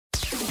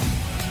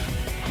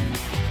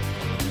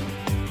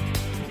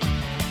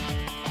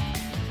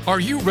Are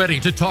you ready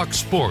to talk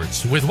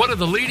sports with one of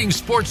the leading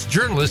sports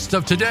journalists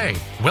of today?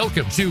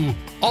 Welcome to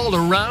All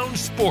Around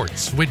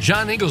Sports with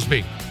John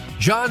Inglesby.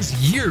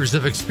 John's years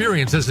of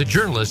experience as a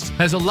journalist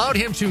has allowed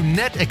him to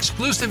net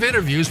exclusive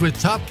interviews with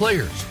top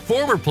players,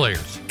 former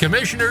players,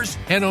 commissioners,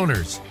 and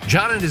owners.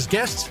 John and his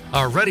guests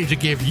are ready to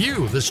give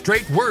you the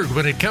straight word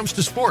when it comes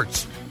to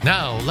sports.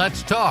 Now,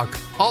 let's talk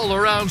All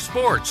Around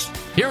Sports.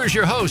 Here is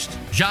your host,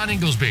 John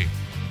Inglesby.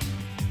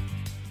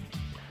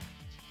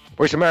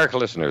 Voice America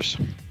listeners,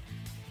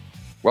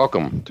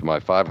 welcome to my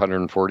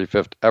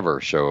 545th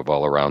ever show of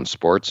All Around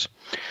Sports.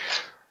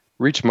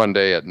 Each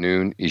Monday at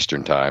noon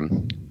Eastern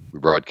Time, we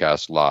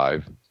broadcast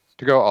live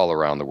to go all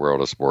around the world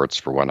of sports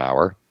for 1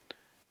 hour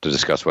to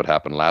discuss what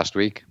happened last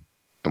week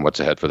and what's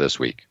ahead for this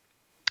week.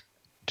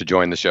 To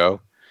join the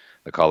show,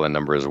 the call-in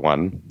number is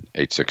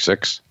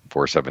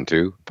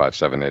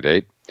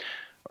 1-866-472-5788,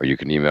 or you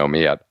can email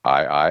me at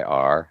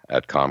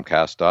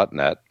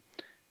iir@comcast.net,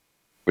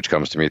 which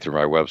comes to me through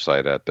my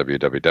website at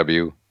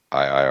www.iirsports.com.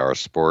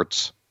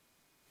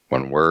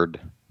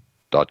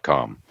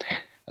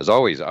 As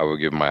always, I will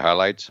give my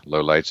highlights,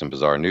 lowlights, and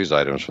bizarre news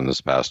items from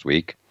this past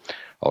week.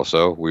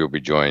 Also, we will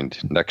be joined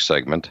next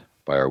segment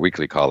by our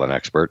weekly call-in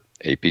expert,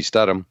 AP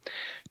Studham,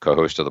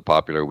 co-host of the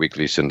popular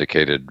weekly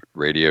syndicated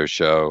radio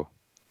show,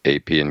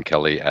 AP and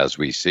Kelly As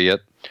We See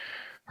It,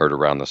 heard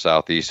around the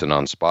Southeast and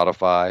on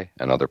Spotify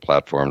and other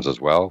platforms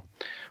as well,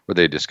 where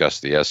they discuss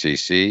the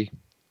SEC,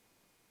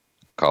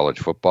 college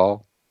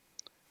football,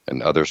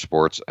 and other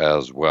sports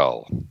as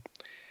well.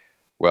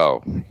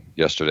 Well,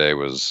 yesterday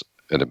was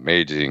an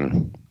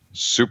amazing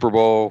Super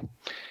Bowl,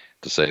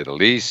 to say the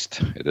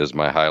least. It is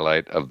my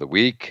highlight of the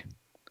week,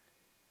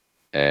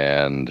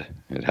 and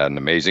it had an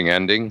amazing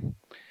ending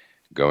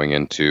going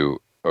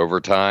into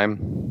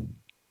overtime,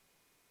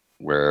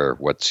 where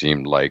what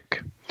seemed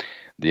like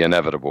the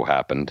inevitable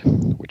happened,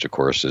 which of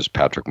course is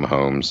Patrick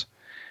Mahomes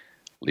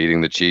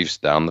leading the Chiefs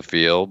down the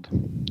field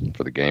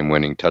for the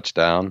game-winning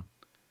touchdown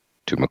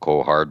to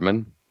Mecole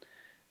Hardman.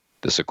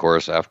 This, of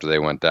course, after they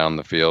went down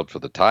the field for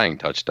the tying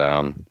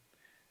touchdown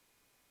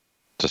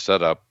to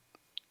set up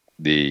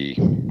the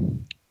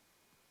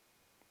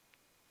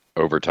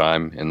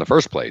overtime in the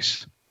first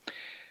place.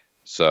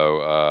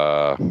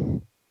 So,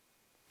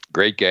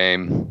 great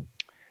game,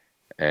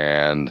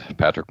 and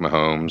Patrick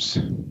Mahomes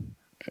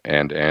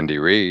and Andy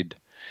Reid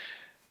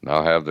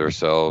now have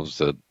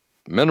themselves at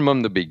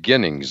minimum the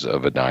beginnings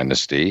of a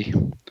dynasty.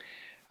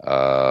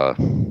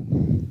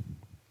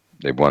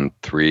 They've won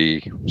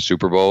 3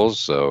 Super Bowls,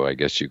 so I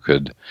guess you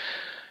could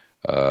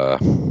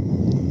call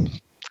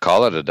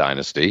it a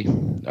dynasty.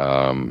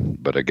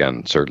 But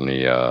again,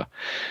 certainly, the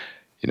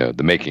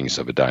makings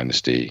of a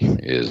dynasty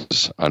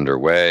is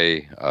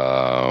underway.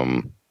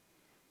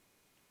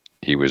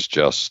 He was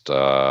just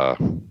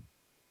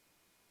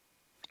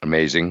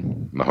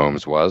amazing.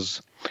 Mahomes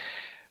was.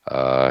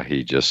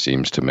 He just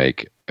seems to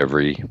make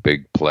every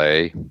big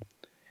play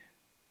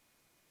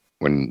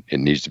when it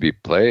needs to be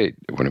played,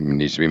 when it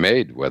needs to be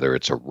made, whether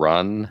it's a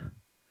run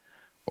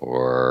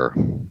or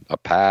a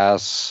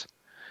pass,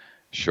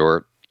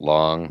 short,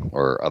 long,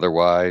 or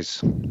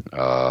otherwise.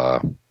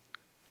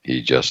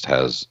 He just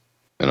has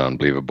an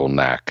unbelievable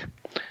knack.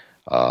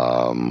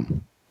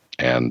 And,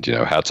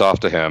 hats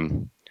off to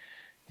him.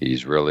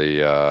 He's really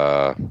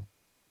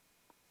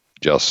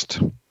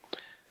just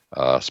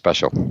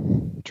special.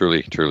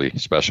 Truly, truly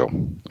special.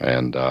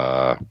 And,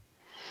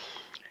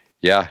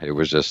 it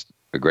was just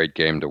a great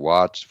game to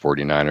watch.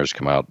 49ers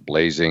come out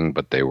blazing,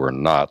 but they were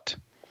not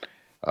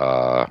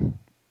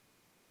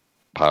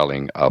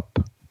piling up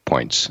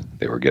points.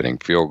 They were getting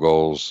field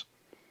goals,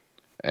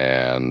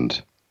 and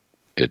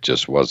it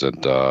just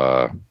wasn't,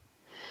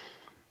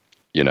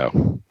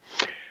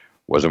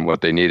 wasn't what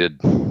they needed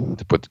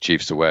to put the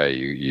Chiefs away.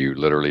 You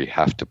literally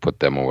have to put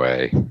them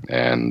away,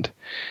 and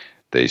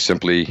they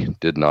simply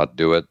did not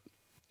do it.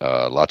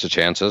 Lots of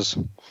chances,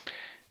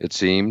 it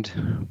seemed,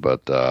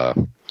 but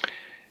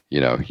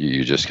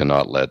you just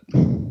cannot let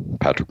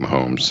Patrick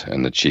Mahomes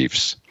and the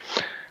Chiefs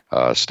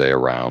stay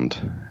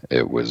around.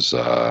 It was,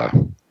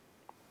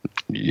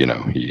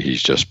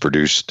 he's just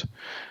produced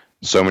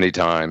so many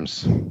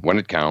times when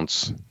it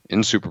counts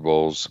in Super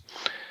Bowls.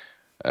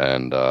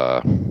 And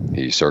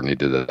he certainly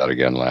did that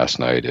again last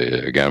night.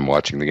 Again,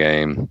 watching the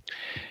game,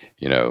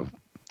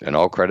 and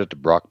all credit to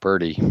Brock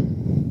Purdy,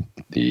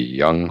 the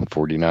young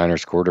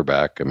 49ers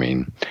quarterback. I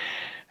mean,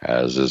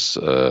 as is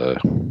a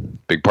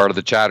big part of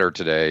the chatter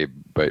today,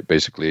 but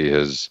basically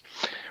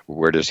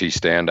where does he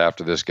stand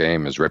after this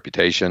game, his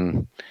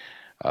reputation.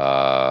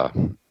 But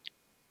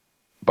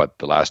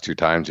the last 2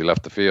 times he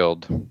left the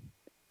field,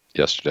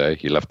 yesterday,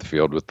 he left the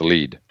field with the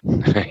lead.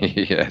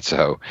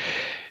 So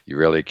you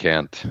really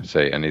can't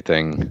say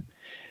anything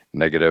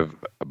negative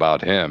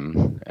about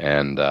him.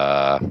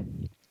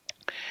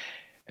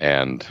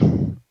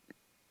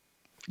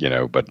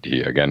 But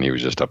he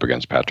was just up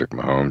against Patrick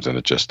Mahomes, and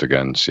it just,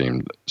 again,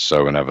 seemed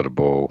so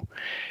inevitable.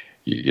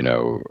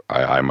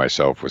 I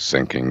myself was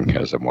thinking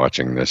as I'm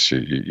watching this,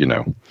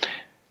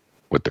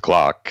 with the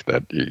clock,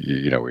 that,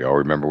 we all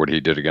remember what he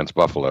did against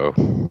Buffalo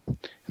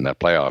in in that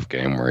playoff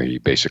game where he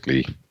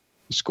basically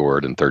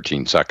scored in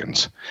 13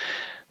 seconds.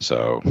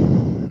 So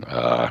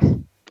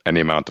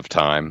any amount of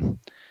time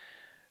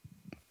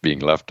being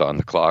left on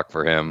the clock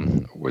for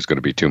him was going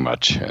to be too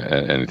much.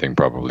 Anything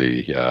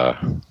probably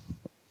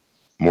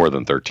more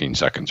than 13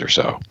 seconds or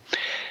so.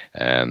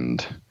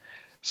 And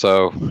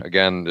so,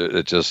 again,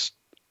 it just,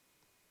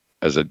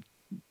 as it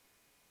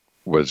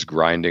was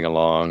grinding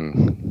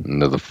along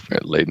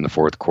late in the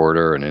fourth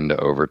quarter and into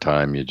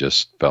overtime, you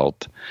just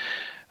felt,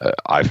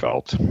 I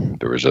felt,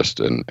 there was just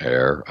an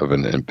air of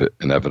an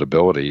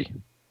inevitability,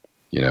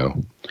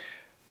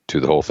 to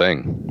the whole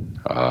thing.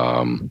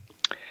 And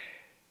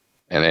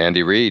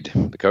Andy Reid,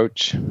 the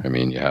coach, I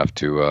mean, you have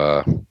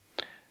to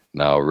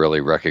now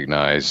really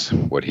recognize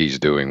what he's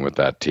doing with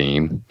that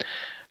team.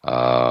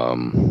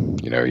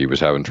 He was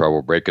having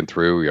trouble breaking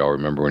through. You all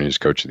remember when he was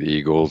coach of the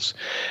Eagles.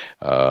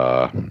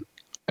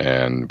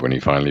 And when he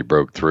finally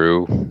broke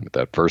through with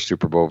that first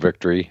Super Bowl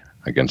victory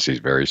against these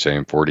very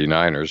same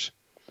 49ers,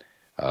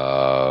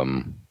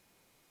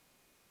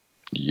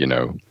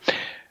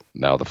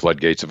 now the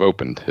floodgates have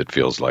opened, it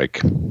feels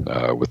like,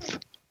 with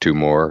two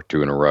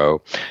in a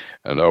row.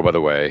 And oh, by the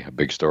way, a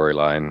big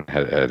storyline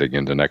heading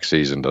into next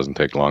season, doesn't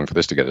take long for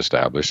this to get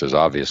established, is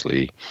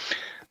obviously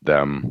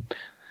the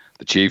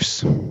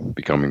Chiefs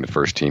becoming the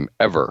first team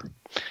ever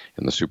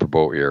in the Super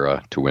Bowl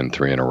era to win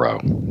 3 in a row.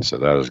 So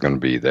that is going to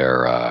be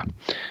their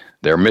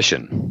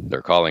mission,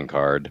 their calling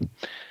card,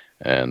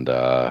 and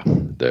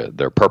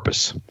their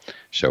purpose,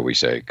 shall we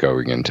say,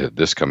 going into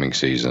this coming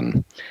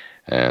season.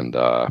 And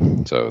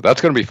so that's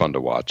going to be fun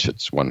to watch.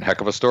 It's one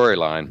heck of a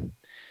storyline,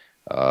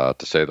 to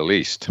say the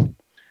least.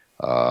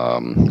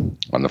 On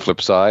the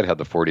flip side, had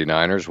the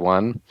 49ers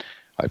won,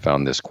 I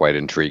found this quite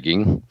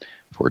intriguing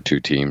for two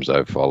teams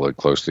I've followed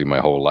closely my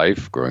whole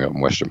life, growing up in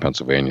Western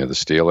Pennsylvania, the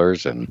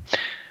Steelers, and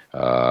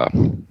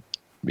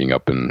being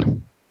up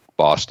in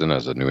Boston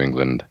as a New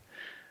England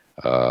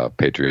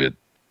Patriot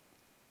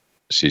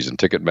season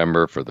ticket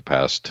member for the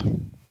past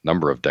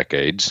number of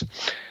decades.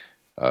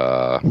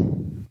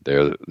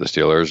 The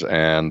Steelers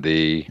and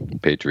the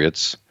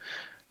Patriots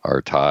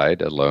are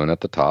tied alone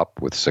at the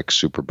top with 6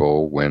 Super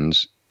Bowl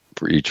wins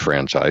for each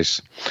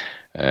franchise,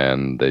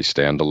 and they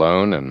stand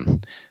alone.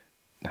 And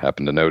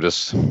happened to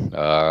notice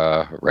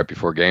right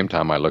before game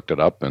time, I looked it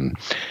up, and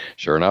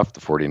sure enough,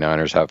 the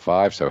 49ers have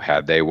 5. So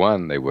had they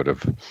won, they would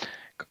have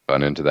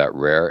gone into that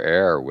rare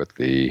air with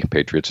the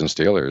Patriots and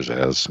Steelers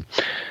as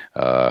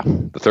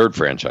the third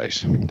franchise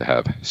to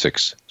have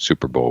 6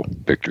 Super Bowl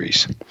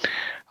victories.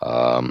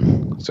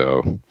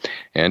 So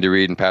Andy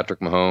Reid and Patrick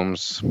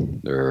Mahomes,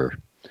 they're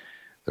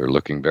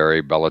looking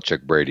very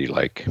Belichick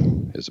Brady-like,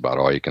 is about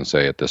all you can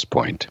say at this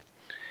point.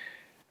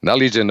 And that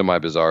leads into my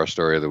bizarre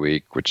story of the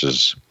week, which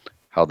is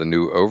how the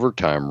new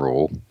overtime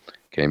rule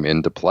came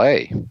into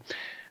play.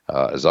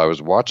 As I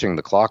was watching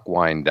the clock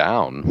wind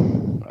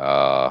down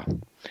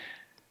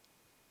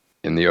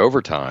in the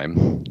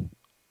overtime,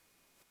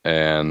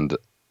 and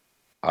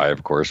I,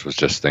 of course, was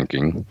just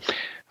thinking,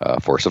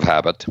 force of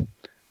habit,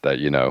 that,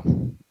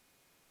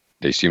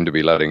 they seem to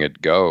be letting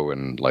it go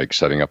and like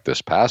setting up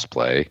this pass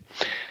play,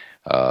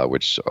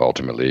 which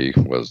ultimately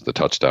was the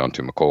touchdown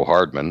to McCole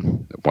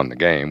Hardman that won the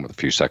game with a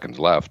few seconds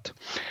left.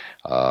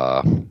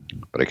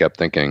 But I kept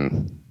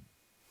thinking,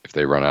 if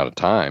they run out of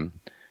time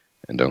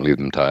and don't leave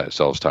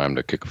themselves time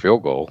to kick a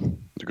field goal,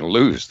 they're going to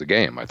lose the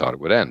game. I thought it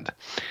would end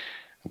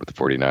with the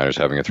 49ers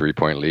having a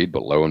 3-point lead,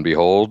 but lo and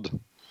behold,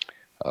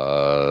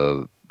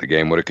 the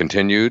game would have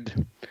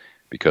continued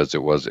because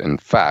it was, in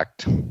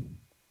fact,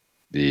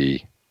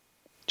 the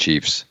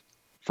Chiefs'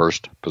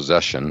 first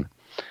possession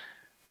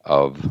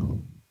of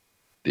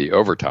the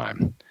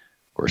overtime.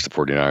 Of course, the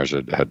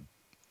 49ers had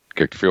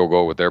kicked a field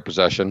goal with their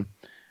possession.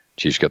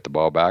 Chiefs get the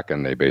ball back,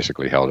 and they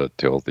basically held it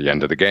till the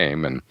end of the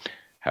game, and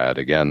had,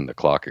 again, the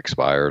clock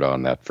expired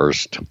on that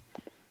first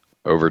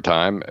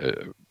overtime,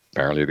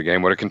 apparently the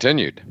game would have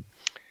continued,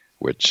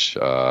 which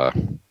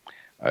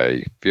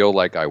I feel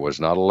like I was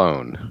not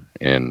alone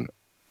in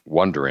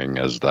wondering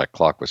as that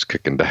clock was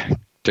ticking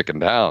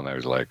down. I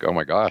was like, oh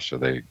my gosh, are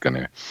they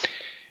going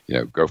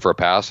to go for a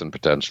pass and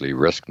potentially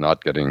risk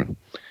not getting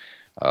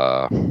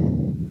a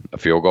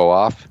field goal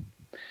off?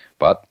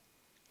 But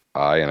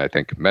I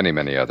think many,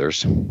 many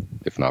others,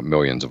 if not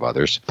millions of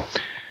others,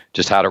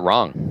 just had it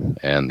wrong.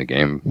 And the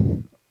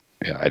game,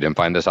 I didn't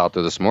find this out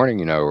till this morning,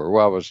 it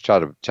was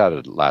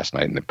chatted last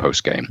night in the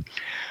post game.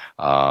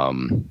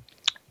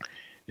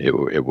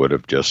 It would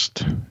have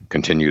just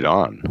continued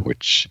on,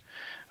 which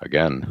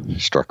again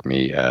struck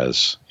me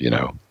as,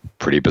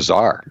 pretty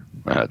bizarre,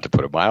 to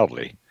put it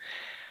mildly.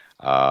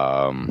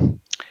 My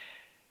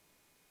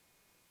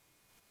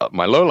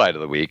low light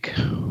of the week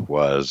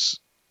was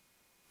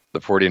the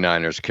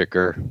 49ers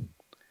kicker,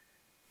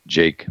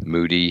 Jake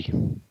Moody,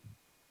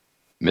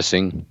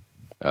 missing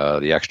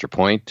the extra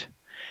point.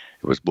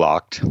 It was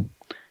blocked.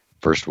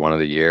 First one of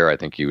the year. I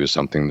think he was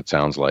something that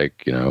sounds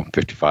like,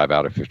 55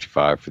 out of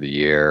 55 for the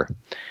year.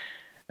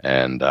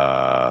 And,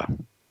 that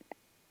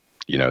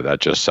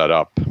just set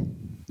up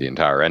the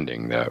entire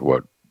ending. That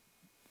what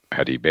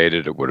had he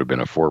baited, it would have been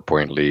a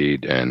 4-point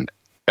lead. And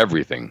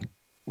everything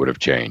would have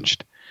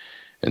changed.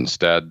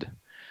 Instead,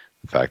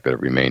 the fact that it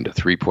remained a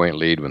 3-point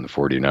lead when the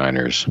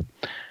 49ers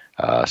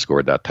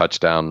scored that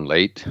touchdown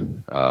late,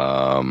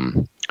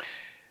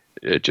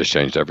 it just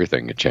changed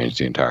everything. It changed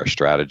the entire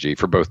strategy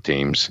for both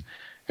teams.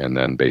 And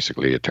then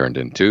basically it turned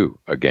into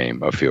a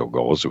game of field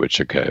goals,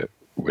 which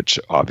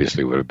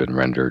obviously would have been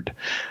rendered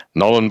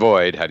null and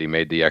void had he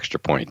made the extra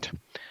point.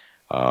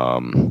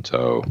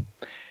 So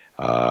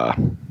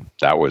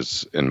that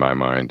was, in my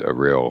mind, a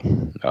real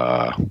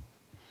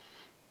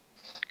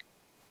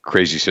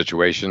crazy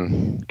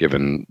situation,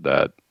 given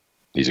that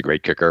he's a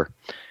great kicker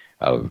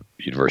out of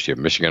University of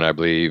Michigan, I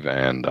believe,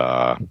 and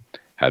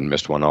hadn't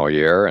missed one all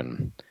year,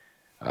 and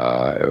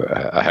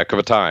a heck of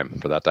a time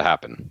for that to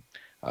happen.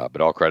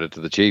 But all credit to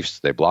the Chiefs.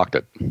 They blocked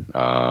it.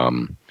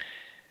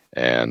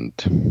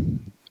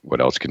 And what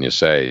else can you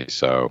say?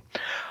 So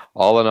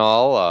all in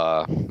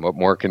all, what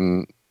more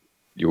can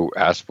you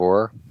ask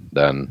for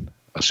than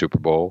a Super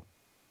Bowl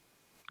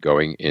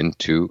going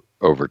into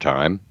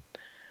overtime?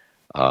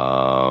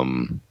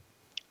 And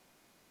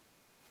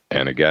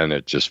again,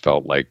 it just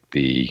felt like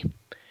the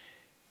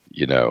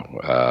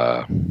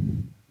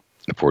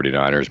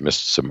 49ers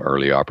missed some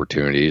early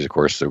opportunities. Of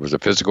course, there was a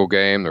physical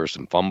game. There were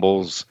some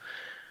fumbles.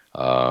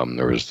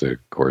 There was, of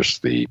course,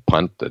 the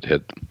punt that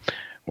hit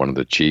one of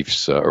the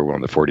Chiefs or one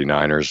of the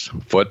 49ers'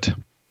 foot,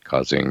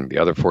 causing the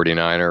other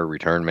 49er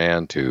return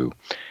man to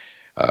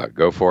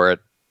go for it,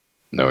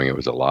 knowing it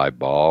was a live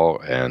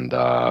ball, and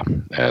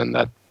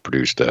that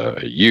produced a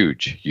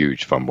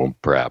huge fumble,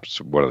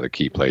 perhaps one of the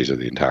key plays of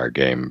the entire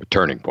game, a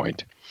turning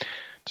point,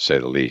 to say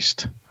the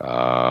least.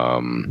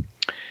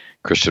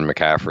 Christian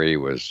McCaffrey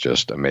was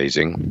just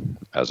amazing,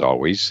 as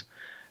always.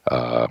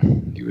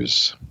 He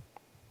was,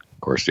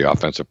 of course, the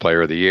Offensive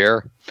Player of the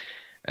Year,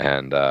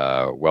 and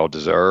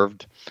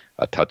well-deserved,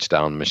 a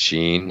touchdown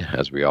machine,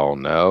 as we all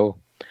know.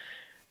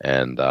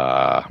 And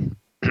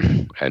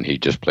he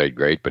just played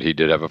great, but he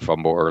did have a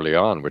fumble early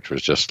on, which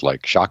was just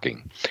like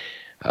shocking.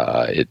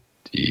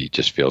 He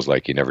just feels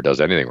like he never does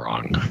anything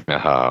wrong.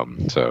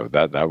 So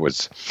that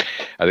was,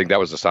 I think that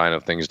was a sign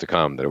of things to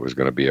come, that it was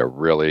going to be a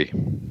really,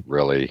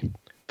 really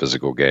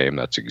physical game.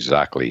 That's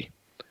exactly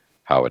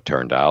how it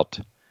turned out.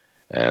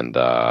 And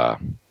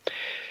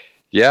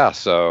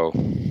so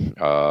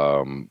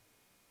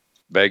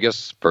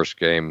Vegas, first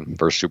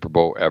Super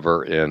Bowl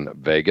ever in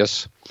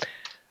Vegas.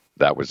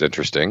 That was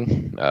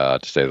interesting, to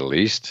say the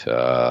least.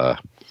 By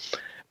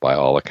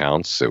all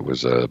accounts, it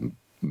was a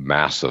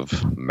massive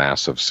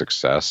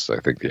success. I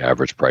think the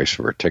average price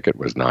for a ticket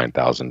was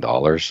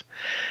 $9,000.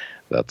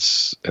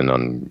 That's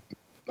an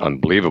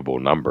unbelievable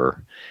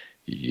number.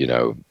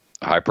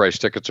 High price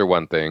tickets are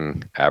one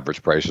thing,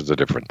 average price is a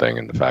different thing.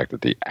 And the fact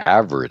that the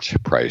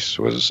average price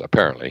was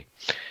apparently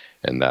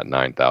in that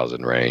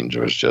 9,000 range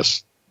was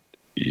just,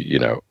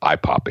 eye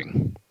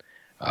popping,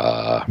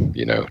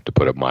 to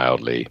put it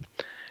mildly.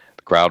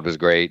 The crowd was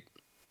great.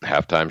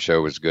 Halftime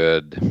show was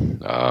good.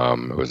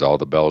 It was all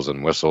the bells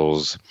and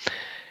whistles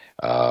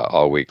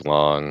all week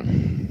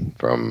long,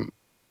 from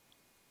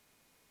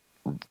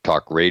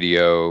talk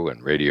radio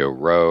and Radio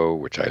Row,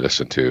 which I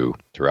listened to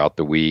throughout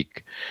the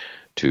week,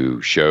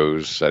 to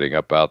shows setting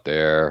up out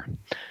there,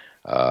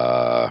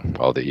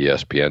 all the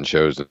ESPN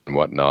shows and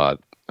whatnot.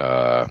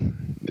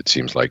 It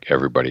seems like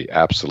everybody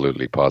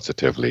absolutely,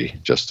 positively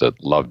just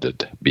loved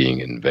it being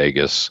in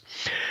Vegas.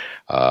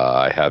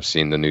 I have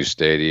seen the new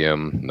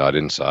stadium, not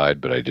inside,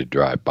 but I did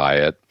drive by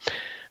it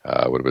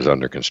when it was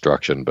under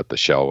construction, but the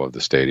shell of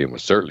the stadium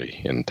was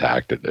certainly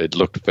intact. It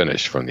looked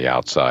finished from the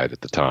outside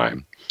at the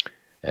time.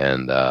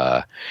 And,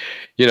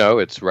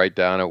 it's right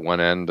down at one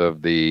end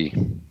of the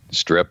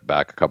strip,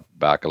 back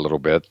a little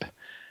bit,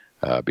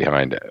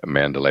 behind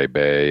Mandalay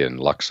Bay and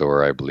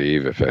Luxor, I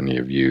believe, if any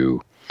of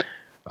you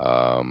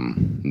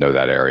know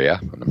that area,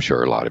 and I'm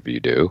sure a lot of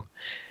you do.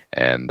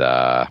 And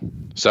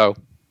so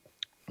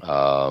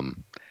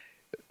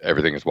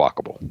everything is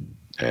walkable.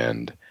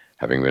 And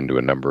having been to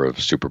a number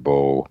of Super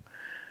Bowl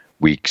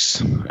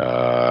weeks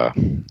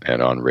and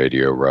on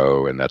Radio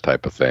Row and that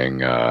type of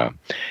thing,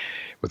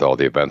 with all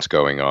the events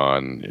going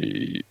on,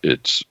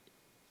 it's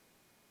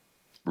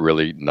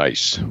really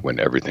nice when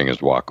everything is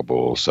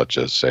walkable, such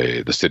as,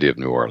 say, the city of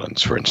New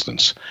Orleans, for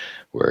instance,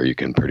 where you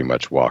can pretty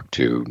much walk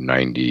to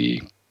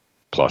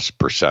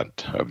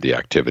 90+% of the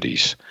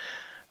activities.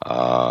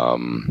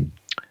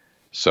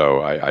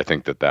 So I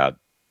think that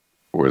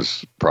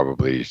was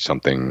probably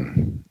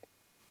something,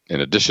 in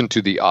addition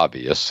to the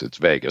obvious, it's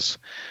Vegas,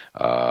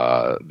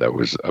 that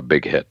was a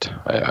big hit.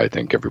 I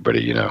think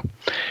everybody,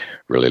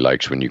 really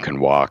likes when you can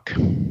walk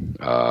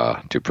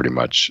to pretty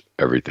much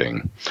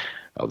everything.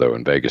 Although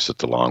in Vegas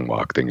it's a long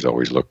walk, things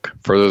always look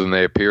further than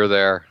they appear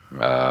there.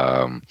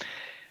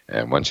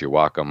 And once you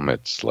walk them,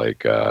 it's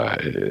like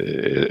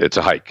it's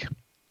a hike,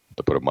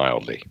 to put it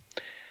mildly.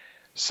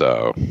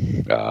 So,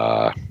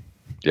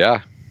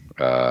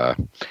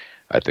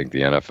 I think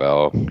the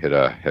NFL hit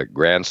a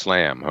grand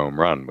slam home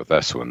run with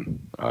this one.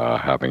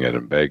 Having it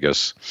in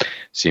Vegas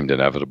seemed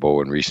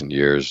inevitable in recent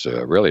years,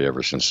 really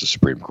ever since the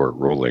Supreme Court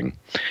ruling.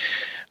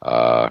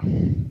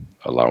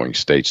 allowing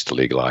states to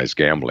legalize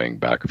gambling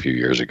back a few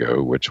years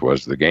ago, which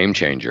was the game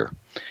changer.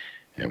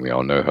 And we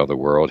all know how the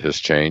world has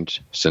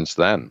changed since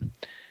then,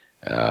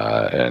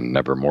 and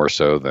never more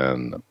so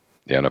than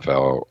the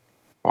NFL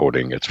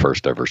holding its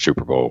first ever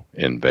Super Bowl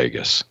in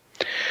Vegas.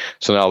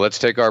 So now let's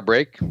take our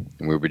break, and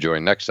we'll be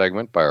joined next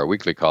segment by our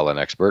weekly call-in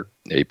expert,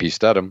 AP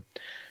Studham,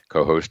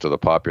 co-host of the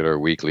popular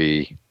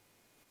weekly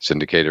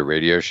syndicated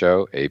radio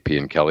show, AP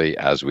and Kelly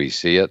As We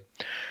See It,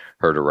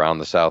 heard around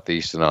the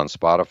Southeast and on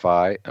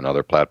Spotify and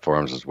other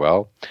platforms as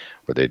well,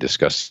 where they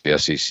discuss the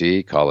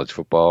SEC, college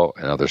football,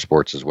 and other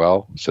sports as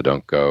well. So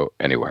don't go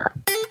anywhere.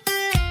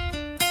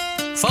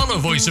 Follow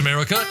Voice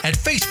America at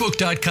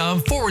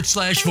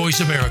Facebook.com/Voice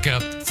America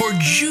for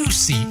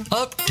juicy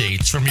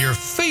updates from your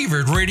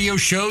favorite radio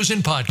shows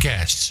and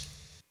podcasts.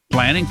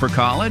 Planning for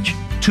college?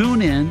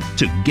 Tune in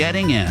to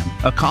Getting In,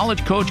 a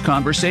college coach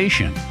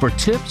conversation for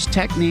tips,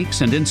 techniques,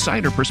 and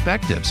insider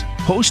perspectives.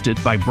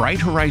 Hosted by Bright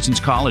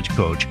Horizons College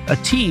Coach, a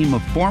team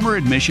of former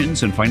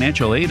admissions and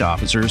financial aid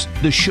officers,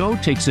 the show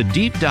takes a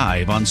deep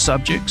dive on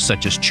subjects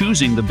such as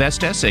choosing the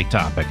best essay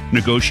topic,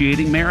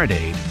 negotiating merit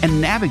aid,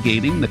 and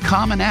navigating the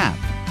Common App.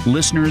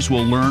 Listeners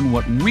will learn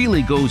what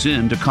really goes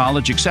into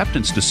college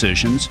acceptance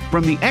decisions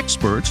from the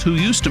experts who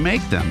used to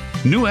make them.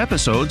 New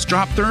episodes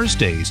drop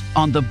Thursdays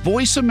on the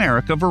Voice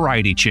America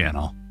Variety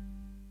Channel.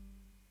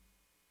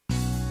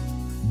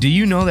 Do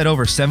you know that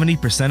over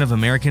 70% of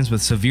Americans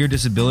with severe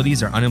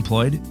disabilities are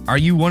unemployed? Are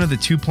you one of the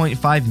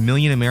 2.5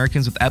 million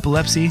Americans with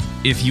epilepsy?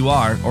 If you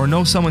are, or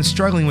know someone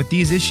struggling with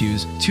these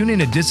issues, tune in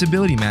to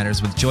Disability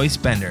Matters with Joyce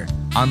Bender.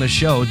 On the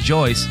show,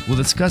 Joyce will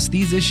discuss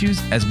these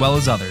issues as well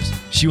as others.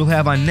 She will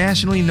have on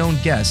nationally known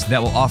guests that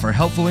will offer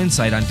helpful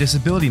insight on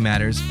disability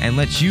matters and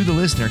let you, the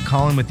listener,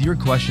 call in with your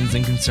questions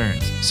and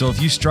concerns. So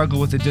if you struggle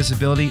with a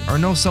disability or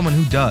know someone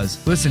who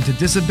does, listen to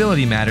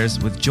Disability Matters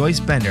with Joyce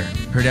Bender,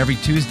 heard every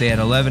Tuesday at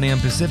 11 a.m.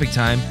 Pacific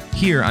Time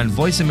here on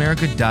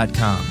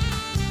VoiceAmerica.com.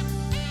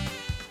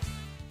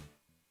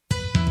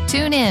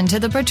 Tune in to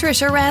The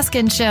Patricia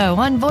Raskin Show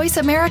on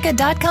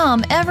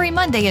VoiceAmerica.com every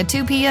Monday at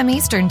 2 p.m.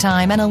 Eastern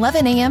Time and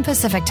 11 a.m.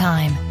 Pacific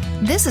Time.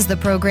 This is the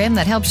program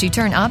that helps you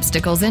turn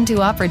obstacles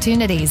into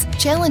opportunities,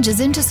 challenges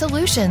into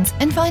solutions,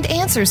 and find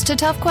answers to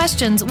tough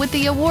questions with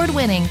the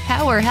award-winning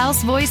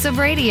powerhouse voice of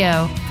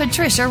radio,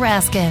 Patricia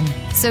Raskin.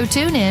 So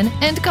tune in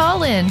and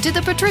call in to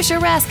The Patricia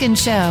Raskin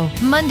Show,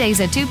 Mondays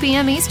at 2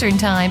 p.m. Eastern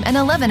Time and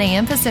 11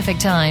 a.m. Pacific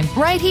Time,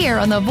 right here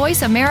on the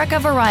Voice America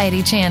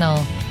Variety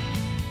Channel.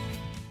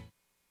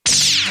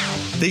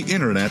 The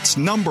Internet's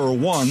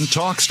 #1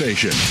 talk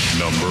station.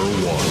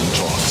 #1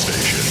 talk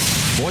station.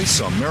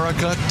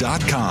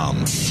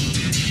 VoiceAmerica.com.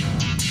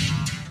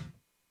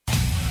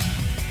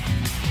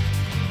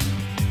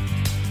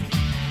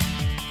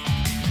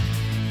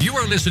 You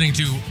are listening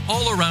to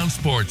All Around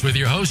Sports with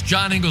your host,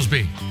 John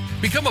Inglesby.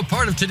 Become a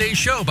part of today's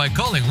show by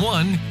calling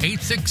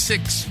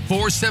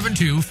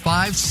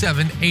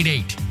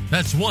 1-866-472-5788.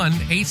 That's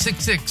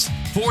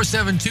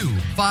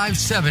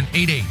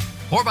 1-866-472-5788.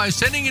 Or by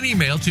sending an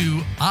email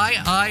to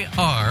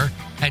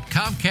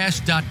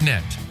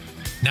iir@comcast.net.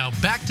 Now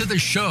back to the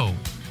show.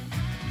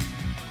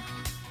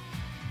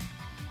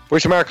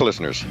 Voice America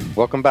listeners,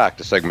 welcome back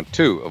to segment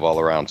 2 of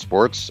All Around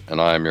Sports, and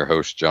I am your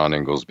host, John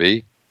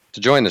Inglesby. To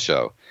join the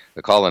show,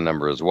 the call-in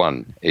number is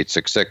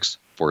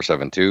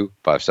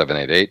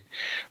 1-866-472-5788,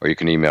 or you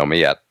can email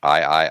me at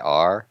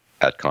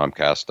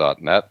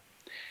iir@comcast.net.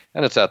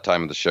 And it's that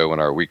time of the show when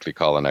our weekly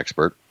call-in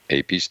expert,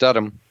 AP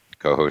Studham,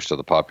 co-host of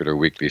the popular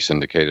weekly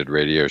syndicated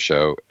radio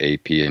show,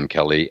 AP and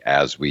Kelly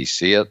As We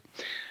See It,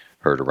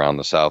 heard around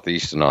the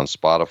Southeast and on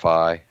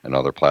Spotify and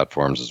other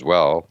platforms as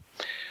well,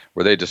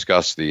 where they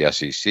discuss the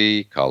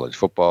SEC, college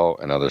football,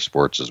 and other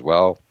sports as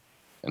well.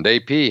 And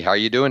AP, how are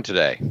you doing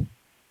today?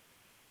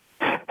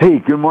 Hey,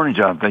 good morning,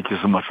 John. Thank you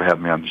so much for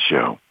having me on the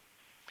show.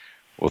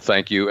 Well,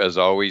 thank you as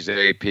always,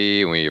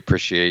 AP, and we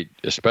appreciate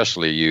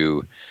especially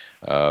you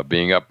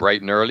being up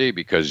bright and early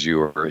because you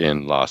were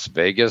in Las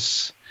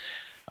Vegas,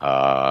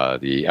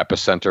 the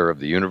epicenter of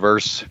the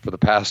universe for the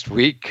past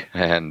week,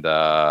 and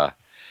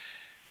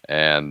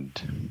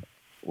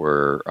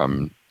we're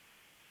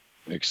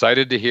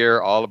excited to hear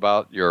all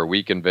about your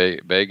week in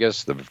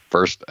Vegas, the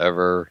first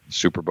ever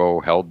Super Bowl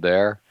held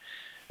there,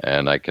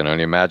 and I can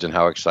only imagine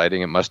how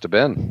exciting it must have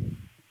been.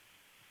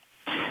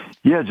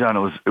 Yeah, John,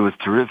 it was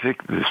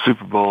terrific. The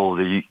Super Bowl,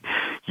 they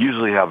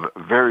usually have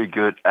very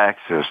good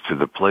access to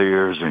the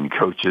players and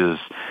coaches,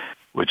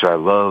 which I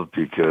love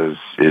because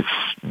it's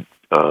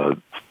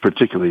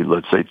particularly,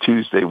 let's say,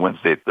 Tuesday,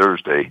 Wednesday,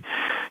 Thursday,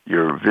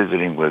 you're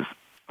visiting with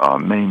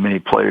many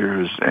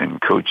players and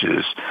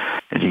coaches,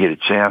 and you get a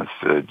chance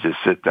to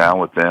just sit down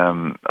with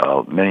them.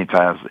 Many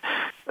times,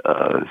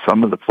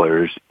 some of the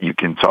players you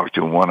can talk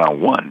to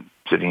one-on-one,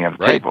 sitting at a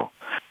table,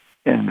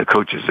 and the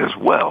coaches as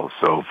well.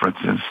 So, for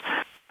instance,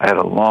 I had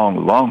a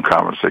long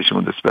conversation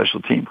with the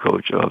special team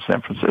coach of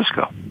San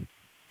Francisco,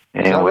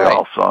 and we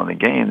all saw in the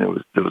game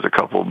there was a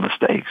couple of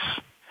mistakes.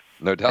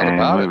 No doubt about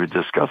it. And we were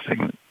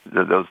discussing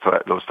those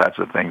types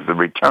of things, the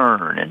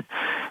return, and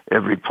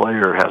every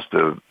player has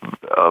to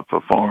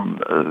perform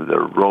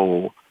their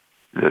role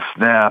the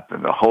snap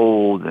and the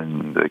hold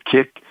and the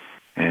kick,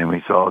 and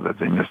we saw that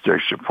they missed the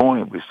extra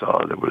point. We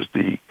saw there was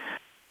the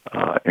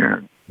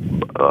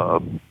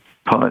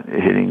punt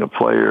hitting a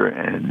player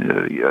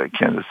and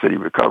Kansas City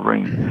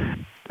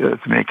recovering to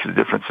make a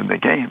difference in the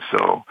game.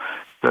 So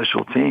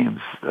special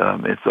teams,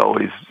 it's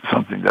always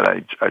something that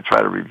I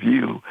try to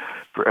review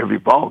for every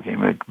ball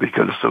game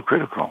because it's so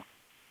critical.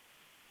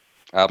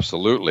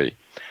 Absolutely.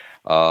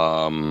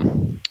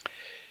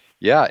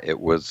 Yeah, it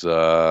was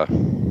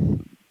 2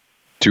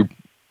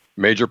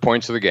 major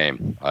points of the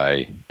game.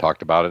 I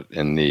talked about it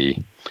in the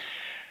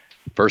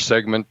first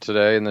segment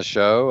today in the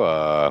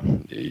show.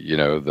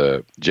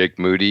 The Jake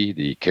Moody,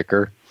 the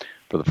kicker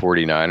for the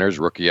 49ers,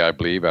 rookie, I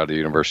believe, out of the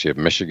University of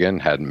Michigan,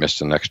 hadn't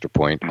missed an extra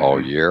point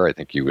all year. I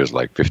think he was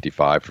like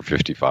 55 for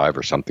 55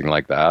 or something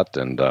like that,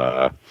 and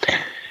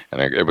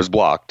it was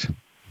blocked.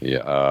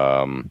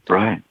 Yeah,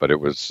 right. But it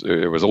was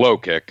a low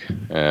kick,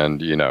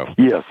 and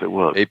yes, it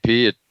was. and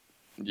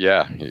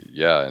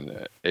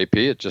AP,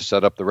 it just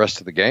set up the rest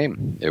of the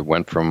game. It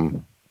went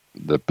from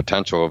the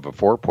potential of a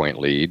 4-point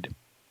lead,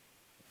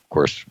 of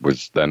course,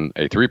 was then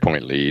a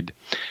 3-point lead,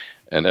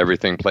 and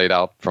everything played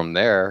out from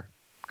there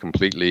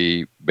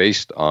completely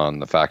based on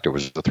the fact it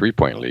was a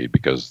 3-point lead,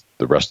 because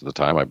the rest of the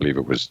time, I believe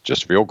it was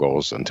just field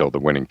goals until the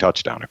winning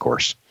touchdown, of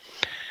course.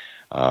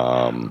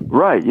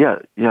 Right, yeah,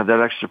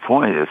 that extra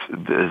point is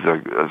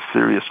a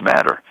serious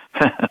matter.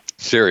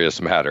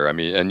 Serious matter. I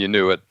mean, and you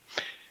knew it.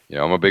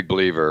 I'm a big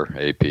believer,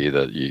 AP,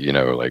 that,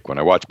 like when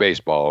I watch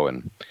baseball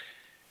and,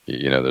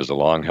 there's a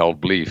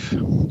long-held belief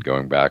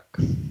going back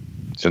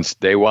since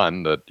day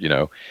one that,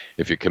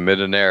 if you commit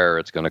an error,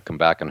 it's going to come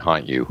back and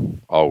haunt you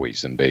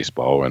always in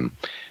baseball. And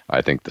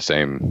I think the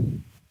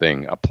same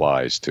thing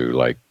applies to,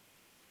 like,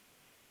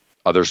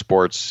 other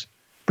sports,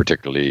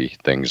 particularly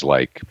things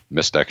like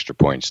missed extra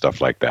points,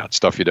 stuff like that.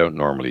 Stuff you don't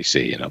normally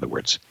see, in other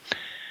words.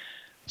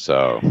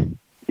 So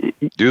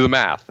do the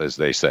math, as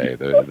they say.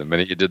 The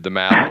minute you did the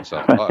math, it's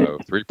like,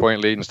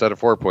 3-point lead instead of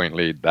 4-point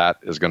lead, that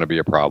is going to be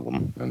a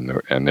problem.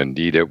 And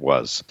indeed it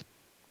was.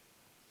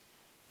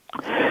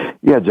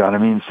 Yeah, John, I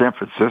mean, San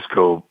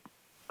Francisco,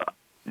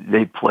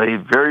 they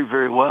played very,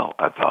 very well,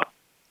 I thought.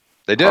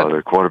 They did.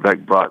 Their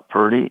quarterback, Brock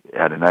Purdy,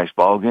 had a nice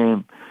ball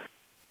game,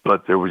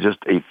 but there were just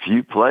a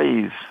few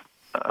plays.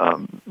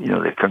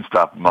 They couldn't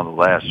stop them on the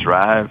last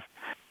drive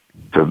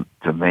to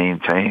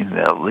maintain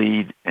that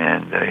lead,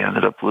 and they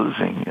ended up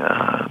losing.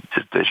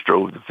 They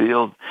strode the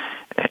field,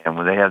 and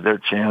when they had their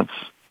chance,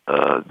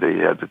 they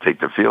had to take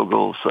the field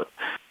goals.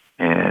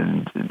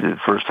 And the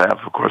first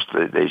half, of course,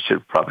 they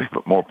should probably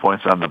put more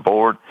points on the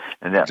board,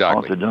 and that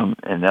haunted them,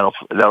 and that'll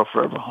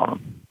forever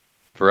haunt them.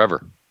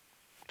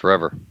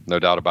 Forever, no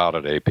doubt about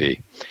it, AP.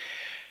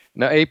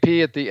 Now, AP,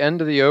 at the end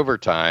of the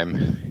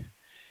overtime,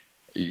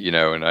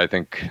 and I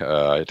think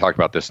I talked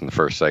about this in the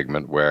first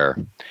segment where,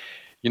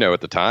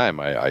 at the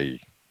time, I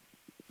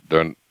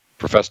don't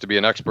profess to be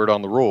an expert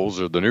on the rules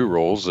or the new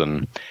rules,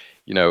 and,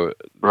 the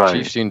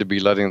Chiefs seemed to be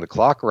letting the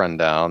clock run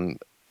down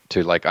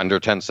to like under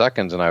 10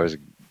 seconds, and I was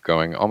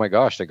going, oh my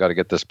gosh, they got to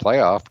get this play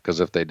off, because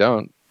if they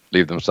don't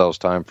leave themselves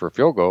time for a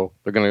field goal,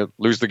 they're going to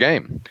lose the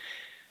game.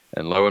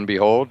 And lo and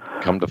behold,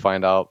 come to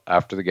find out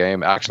after the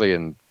game, actually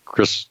in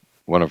Chris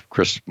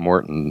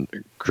Berman's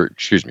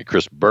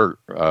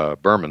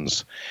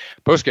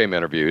post-game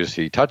interviews,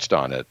 he touched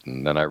on it.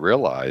 And then I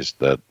realized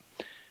that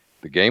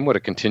the game would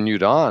have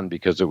continued on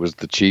because it was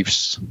the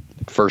Chiefs'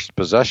 first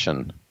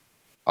possession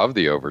of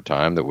the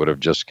overtime that would have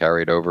just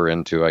carried over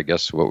into, I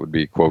guess, what would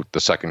be, quote, the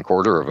second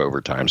quarter of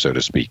overtime, so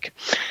to speak.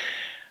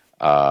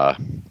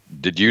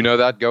 Did you know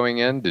that going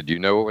in? Did you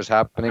know what was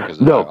happening?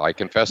 Because no, I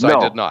confess I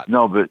did not.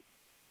 No, but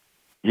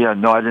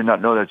I did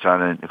not know that,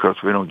 John. And of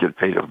course, we don't get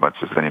paid as much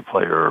as any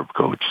player or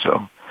coach.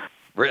 So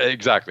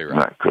exactly right.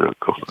 Not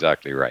critical.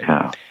 Exactly right.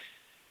 Yeah.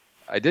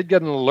 I did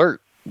get an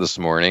alert this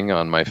morning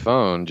on my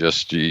phone,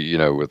 just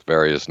with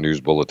various news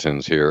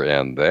bulletins here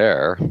and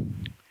there,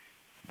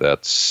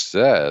 that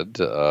said,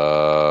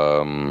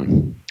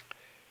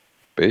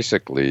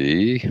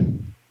 basically, it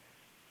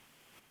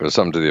was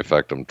something to the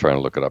effect, I'm trying to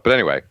look it up, but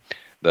anyway,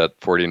 that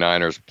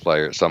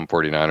some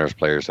 49ers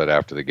players said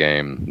after the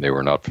game they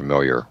were not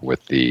familiar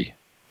with the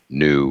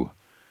new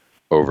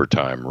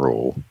overtime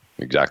rule.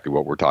 Exactly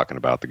what we're talking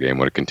about. The game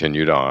would have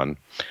continued on.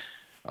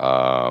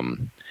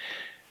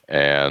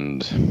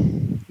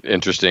 And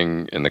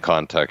interesting in the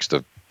context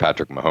of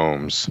Patrick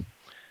Mahomes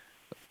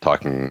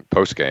talking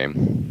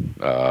post-game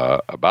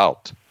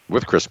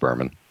with Chris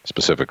Berman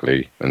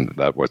specifically, and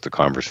that was the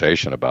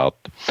conversation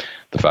about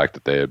the fact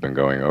that they had been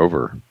going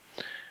over.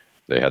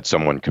 They had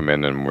someone come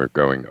in and were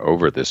going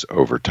over this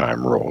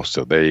overtime rule.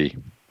 So they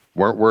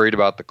weren't worried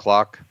about the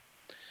clock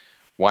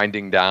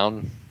winding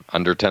down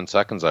under 10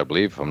 seconds, I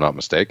believe, if I'm not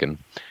mistaken.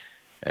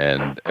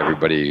 And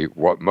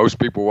most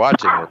people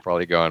watching were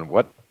probably going,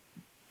 what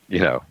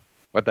the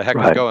heck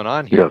is going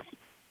on here? Yes.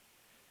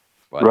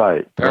 But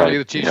right. Apparently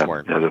the Chiefs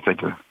weren't. Yeah, they're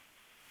thinking.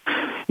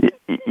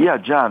 Yeah,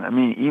 John, I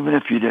mean, even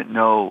if you didn't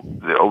know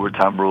the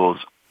overtime rules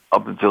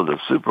up until the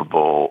Super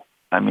Bowl,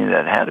 I mean,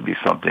 that had to be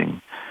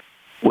something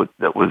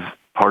that was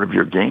part of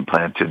your game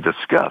plan to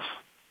discuss.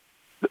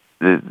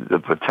 the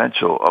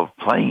potential of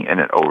playing in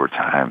it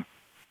overtime.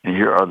 And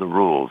here are the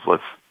rules.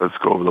 Let's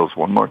go over those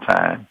one more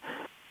time.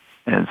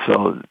 And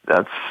so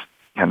that's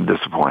kind of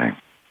disappointing.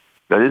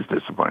 That is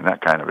disappointing.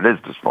 Not kind of. It is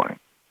disappointing.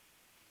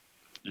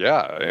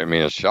 Yeah, I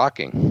mean, it's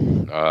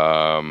shocking.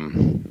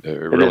 It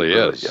really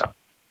is. Yeah.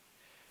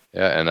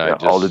 Yeah, and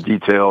all the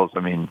details. I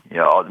mean,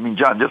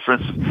 John, just for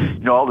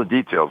instance, all the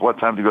details. What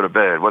time to go to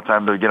bed? What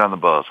time to get on the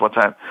bus? What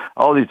time?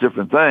 All these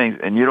different things,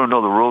 and you don't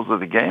know the rules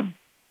of the game.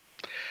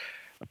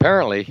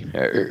 Apparently,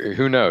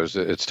 who knows?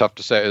 It's tough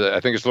to say. I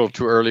think it's a little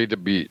too early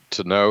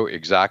to know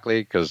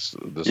exactly, because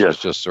this was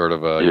just sort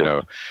of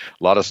a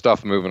lot of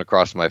stuff moving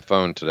across my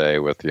phone today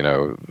with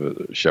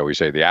shall we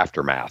say, the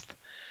aftermath.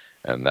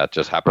 And that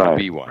just happened to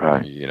be one.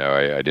 Right.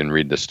 I didn't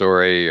read the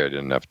story. I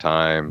didn't have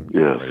time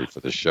ready for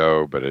the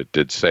show, but it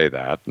did say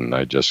that. And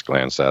I just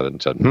glanced at it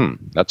and said,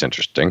 that's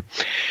interesting.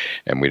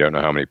 And we don't know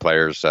how many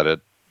players said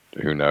it.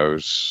 Who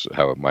knows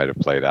how it might have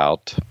played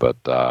out. But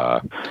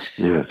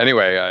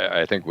anyway,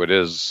 I think what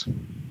is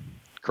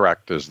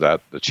correct is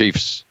that the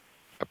Chiefs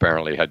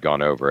apparently had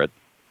gone over it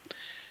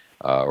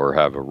or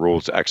have a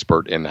rules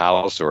expert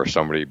in-house or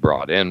somebody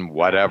brought in,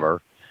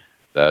 whatever,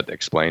 that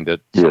explained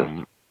it.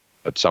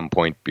 At some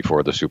point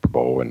before the Super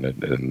Bowl,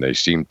 and they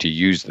seemed to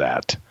use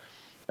that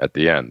at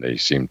the end. They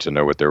seemed to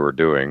know what they were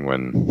doing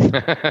when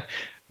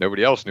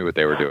nobody else knew what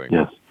they were doing.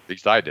 Yes. At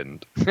least I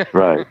didn't.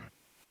 Right.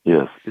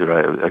 Yes, you're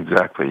right.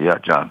 Exactly. Yeah,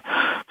 John.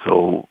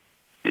 So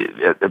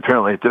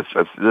apparently at this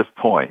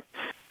point,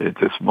 at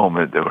this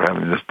moment that we're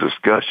having this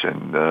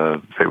discussion,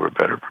 they were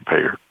better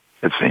prepared,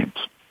 it seems.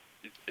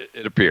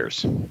 It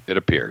appears.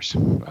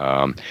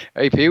 AP,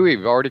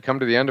 we've already come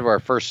to the end of our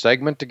first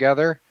segment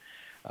together.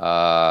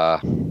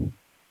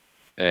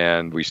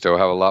 And we still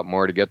have a lot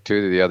more to get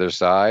to the other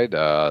side.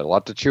 A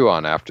lot to chew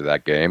on after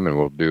that game, and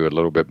we'll do a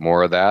little bit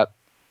more of that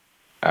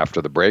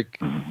after the break.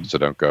 So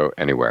don't go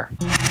anywhere.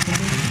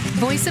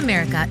 Voice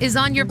America is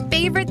on your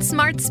favorite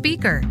smart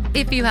speaker.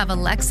 If you have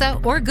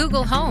Alexa or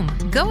Google Home,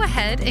 go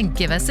ahead and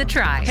give us a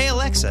try. Hey,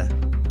 Alexa,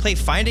 play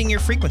Finding Your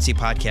Frequency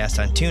podcast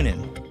on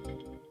TuneIn.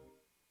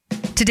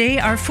 Today,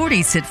 our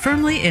 40s sit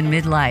firmly in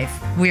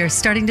midlife. We are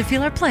starting to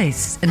feel our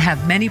place and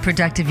have many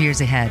productive years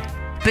ahead.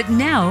 But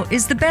now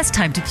is the best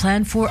time to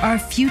plan for our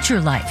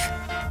future life.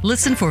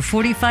 Listen for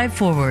 45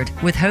 Forward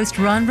with host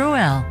Ron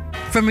Roel.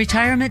 From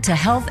retirement to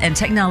health and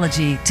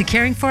technology to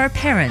caring for our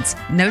parents,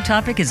 no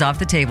topic is off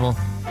the table.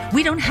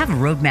 We don't have a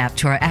roadmap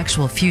to our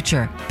actual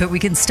future, but we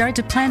can start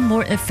to plan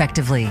more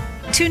effectively.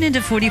 Tune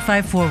into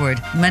 45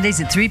 Forward,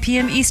 Mondays at 3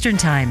 p.m. Eastern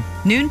Time,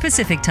 noon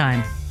Pacific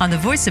Time, on the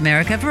Voice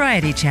America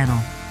Variety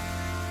Channel.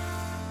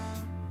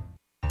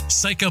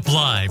 Psych Up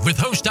Live with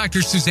host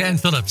Dr. Suzanne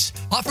Phillips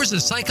offers a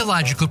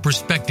psychological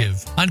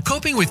perspective on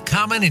coping with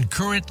common and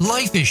current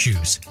life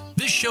issues.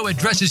 This show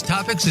addresses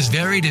topics as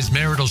varied as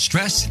marital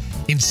stress,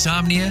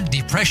 insomnia,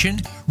 depression,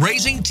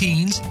 raising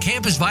teens,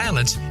 campus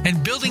violence,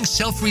 and building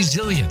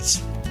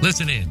self-resilience.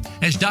 Listen in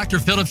as Dr.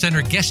 Phillips and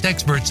her guest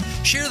experts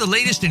share the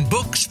latest in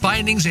books,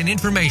 findings, and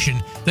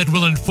information that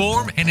will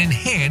inform and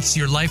enhance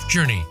your life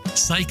journey.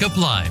 Psych Up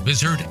Live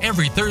is heard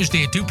every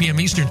Thursday at 2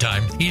 p.m. Eastern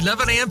Time,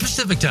 11 a.m.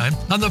 Pacific Time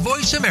on the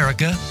Voice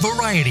America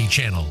Variety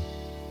Channel.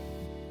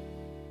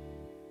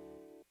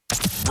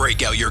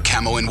 Break out your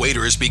camo and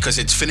waders because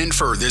it's Fin and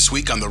Fur this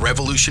week on The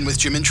Revolution with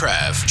Jim and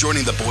Trav.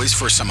 Joining the boys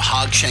for some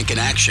hog shanking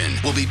action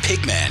will be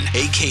Pigman,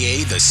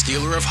 a.k.a. the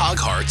stealer of hog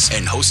hearts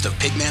and host of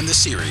Pigman the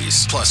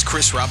Series. Plus,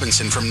 Chris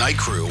Robinson from Night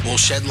Crew will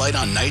shed light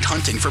on night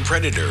hunting for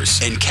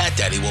predators. And Cat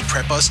Daddy will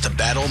prep us to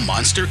battle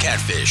monster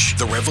catfish.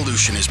 The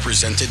Revolution is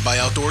presented by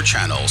Outdoor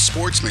Channel,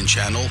 Sportsman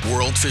Channel,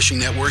 World Fishing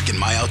Network, and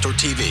My Outdoor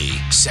TV.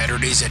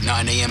 Saturdays at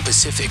 9 a.m.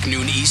 Pacific,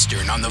 noon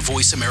Eastern on the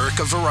Voice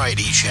America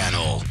Variety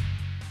Channel.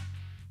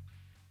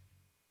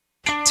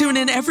 Tune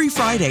in every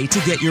Friday to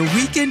get your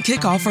weekend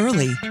kickoff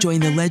early. Join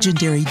the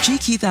legendary G.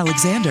 Keith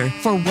Alexander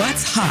for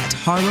What's Hot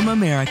Harlem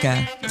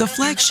America. The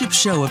flagship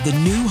show of the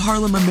new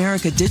Harlem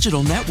America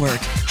Digital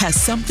Network has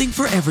something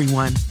for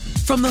everyone.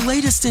 From the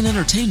latest in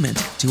entertainment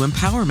to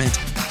empowerment,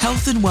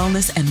 health and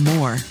wellness, and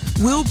more,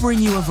 we'll bring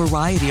you a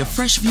variety of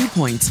fresh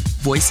viewpoints,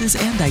 voices,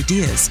 and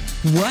ideas.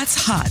 What's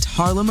Hot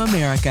Harlem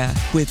America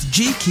with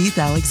G. Keith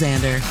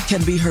Alexander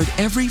can be heard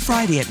every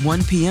Friday at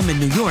 1 p.m. in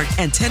New York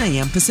and 10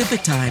 a.m.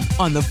 Pacific Time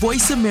on the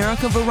Voice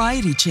America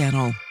Variety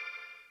Channel.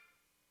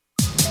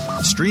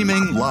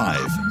 Streaming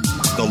live,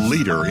 the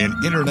leader in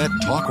Internet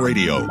talk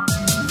radio,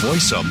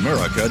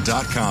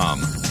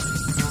 voiceamerica.com.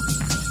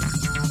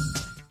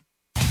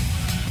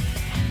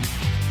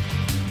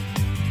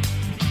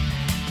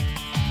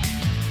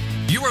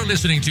 You are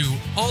listening to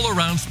All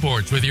Around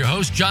Sports with your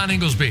host, John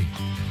Inglesby.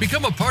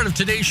 Become a part of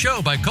today's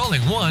show by calling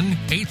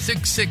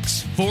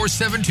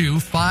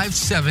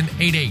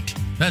 1-866-472-5788.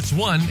 That's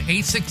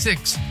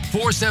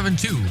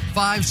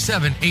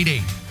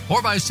 1-866-472-5788.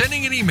 Or by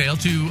sending an email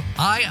to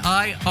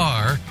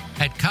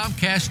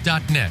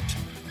iir@comcast.net.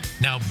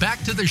 Now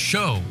back to the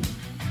show.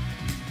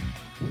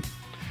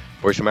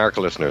 Voice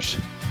America listeners,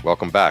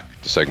 welcome back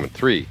to segment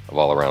 3 of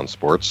All Around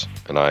Sports.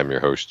 And I'm your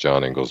host,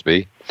 John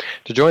Inglesby.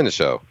 To join the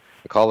show,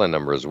 The call-in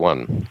number is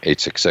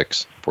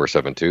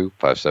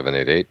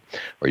 1-866-472-5788,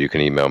 or you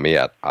can email me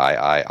at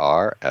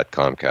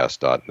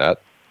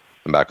iir@comcast.net.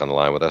 And back on the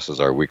line with us is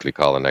our weekly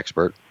call-in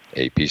expert,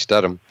 AP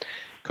Stedham,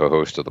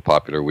 co-host of the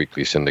popular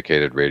weekly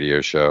syndicated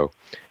radio show,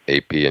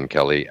 AP and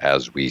Kelly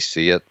As We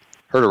See It,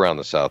 heard around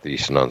the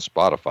Southeast and on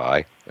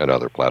Spotify and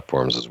other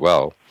platforms as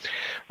well,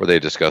 where they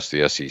discuss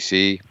the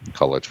SEC,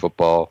 college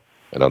football,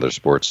 and other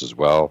sports as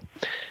well.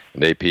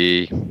 And AP,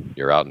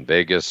 you're out in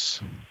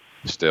Vegas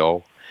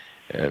still.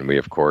 And we,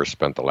 of course,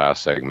 spent the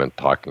last segment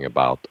talking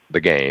about the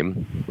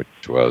game,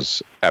 which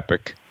was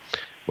epic.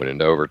 Went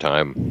into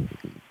overtime.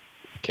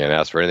 Can't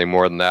ask for anything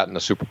more than that in the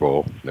Super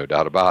Bowl, no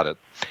doubt about it.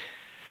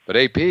 But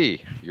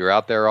AP, you're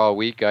out there all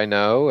week, I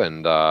know,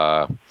 and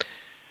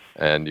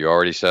you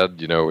already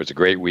said, it was a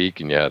great week,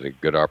 and you had a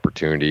good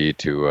opportunity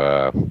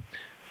to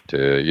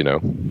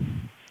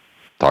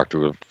talk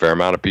to a fair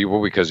amount of people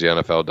because the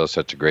NFL does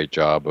such a great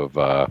job of,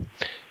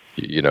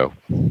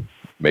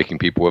 making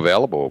people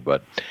available.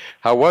 But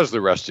how was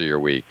the rest of your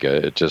week?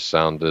 It just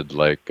sounded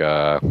like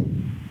it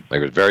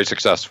was very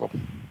successful.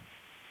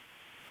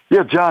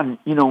 Yeah, John,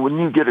 when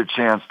you get a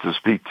chance to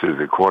speak to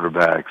the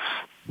quarterbacks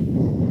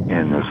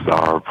and the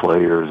star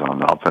players on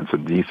the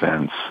offensive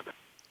defense,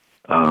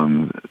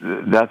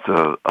 that's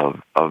a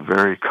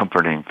very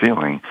comforting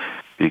feeling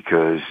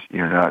because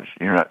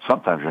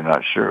sometimes you're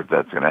not sure if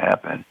that's going to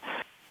happen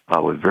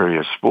with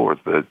various sports.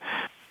 But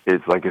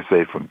it's like I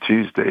say, from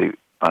Tuesday,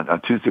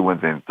 on Tuesday,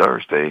 Wednesday, and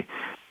Thursday,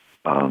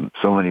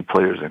 so many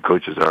players and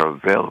coaches are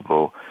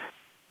available.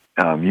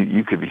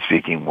 You could be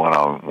speaking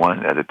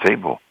one-on-one at a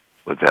table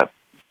with that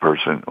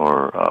person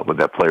or with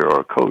that player or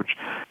a coach.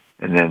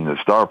 And then the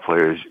star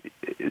players,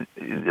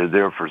 they're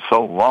there for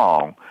so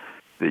long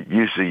that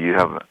usually you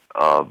have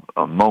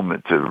a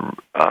moment to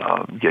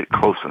get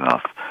close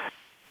enough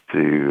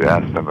to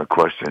ask them a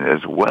question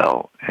as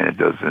well. And it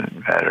doesn't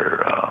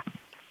matter,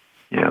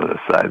 the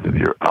size of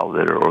your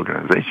outlet or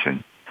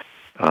organization.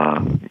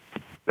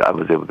 I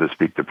was able to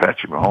speak to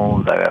Patrick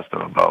Mahomes. I asked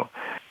him about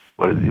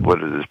what is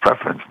his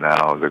preference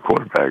now as a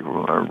quarterback,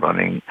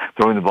 running,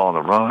 throwing the ball on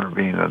the run, or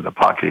being in the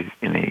pocket.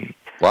 And he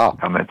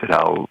commented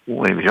how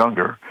when he was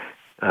younger,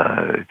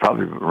 he's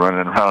probably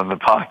running around in the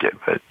pocket.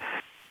 But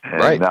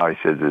now he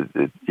says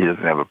that he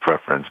doesn't have a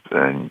preference,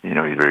 and he's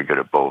very good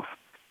at both.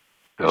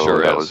 So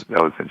sure that was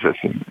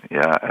interesting.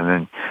 Yeah, and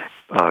then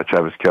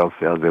Travis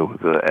Kelce, I was able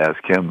to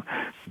ask him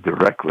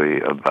directly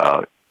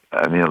about.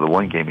 The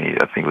one game he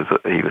was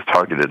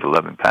targeted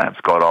 11 times,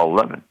 caught all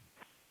 11.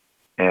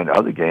 And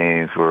other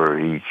games where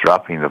he's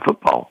dropping the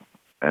football.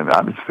 And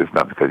obviously it's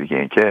not because he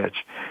can't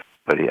catch,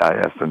 but I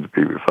asked him to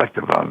be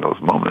reflective on those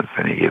moments,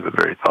 and he gave a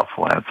very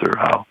thoughtful answer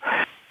how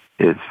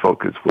his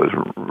focus was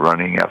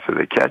running after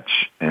the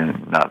catch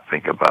and not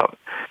think about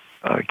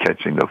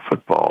catching the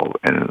football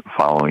and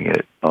following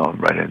it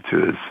right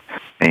into his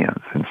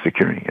hands and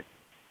securing it.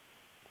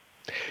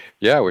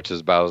 Yeah, which is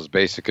about as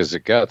basic as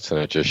it gets, and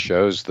it just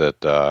shows that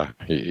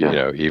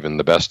even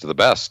the best of the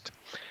best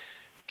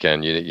can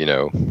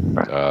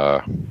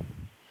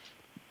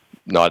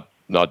not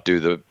do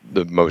the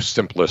most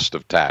simplest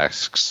of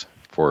tasks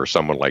for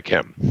someone like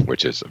him,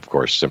 which is of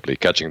course simply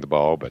catching the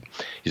ball. But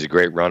he's a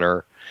great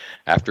runner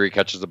after he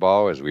catches the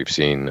ball, as we've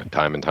seen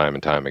time and time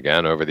and time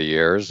again over the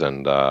years,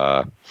 and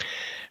but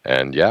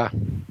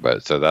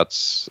so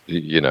that's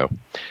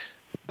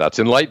that's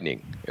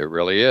enlightening. It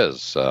really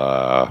is.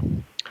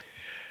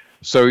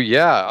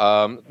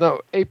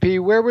 AP,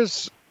 where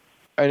was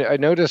I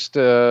noticed?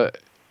 Is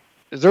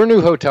there a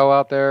new hotel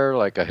out there,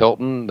 like a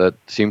Hilton, that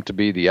seemed to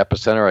be the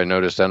epicenter? I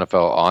noticed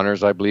NFL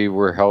honors, I believe,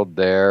 were held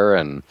there,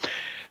 and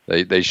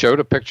they showed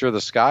a picture of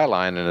the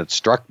skyline, and it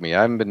struck me.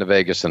 I haven't been to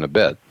Vegas in a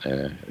bit.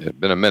 It's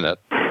been a minute.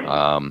 But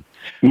am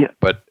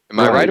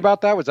I right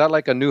about that? Was that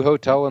like a new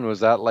hotel, and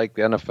was that like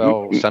the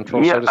NFL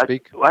Central, so to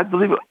speak? I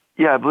believe it.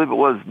 Yeah, I believe it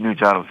was New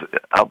John. It was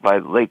out by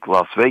Lake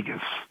Las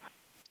Vegas.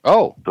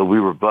 Oh. So we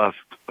were bused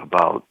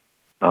about,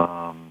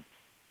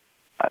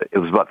 it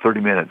was about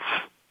 30 minutes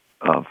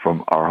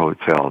from our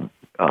hotel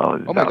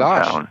downtown. Oh, my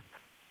gosh.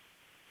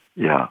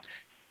 Yeah.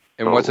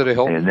 And was it a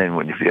Hilton? And then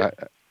when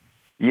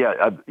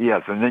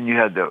yes. And then you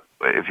had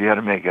if you had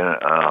to make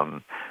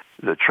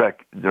the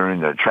trek during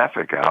the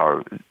traffic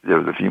hour, there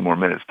was a few more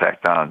minutes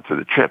tacked on to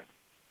the trip.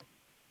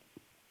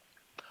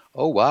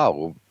 Oh,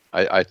 wow.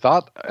 I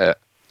thought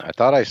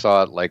I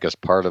saw it like as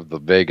part of the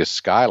Vegas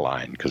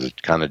skyline, because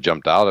it kind of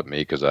jumped out at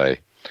me because I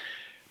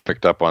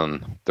picked up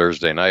on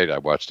Thursday night. I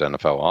watched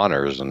NFL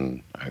Honors,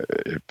 and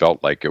it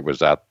felt like it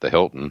was at the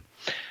Hilton.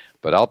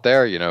 But out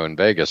there, in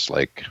Vegas,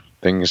 like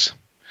things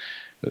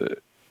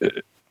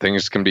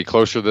can be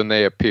closer than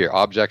they appear.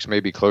 Objects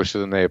may be closer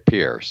than they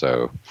appear.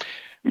 So,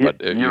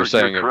 but you're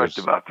saying you're correct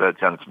about that,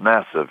 John. It's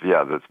massive.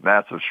 Yeah, that's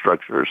massive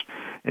structures,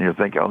 and you're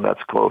thinking, oh,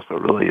 that's close,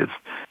 but really it's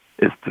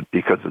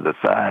because of the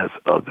size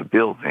of the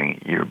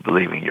building, you're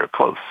believing you're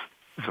close.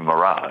 It's a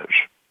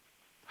mirage.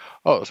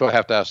 Oh, so I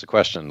have to ask the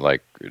question,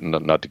 like,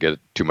 not to get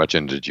too much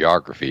into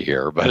geography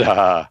here,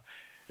 but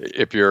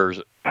if you're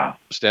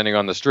standing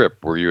on the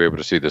Strip, were you able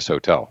to see this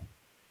hotel?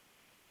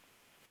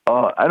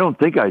 I don't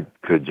think I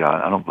could,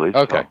 John. I don't believe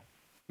so. Okay.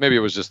 Maybe it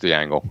was just the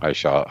angle I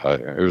shot.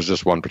 It was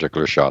just one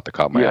particular shot that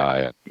caught my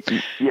eye.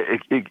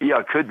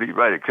 It could be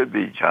right. It could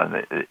be,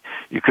 John.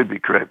 You could be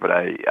correct, but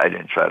I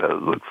didn't try to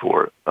look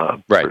for it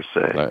per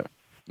se.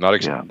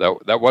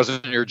 That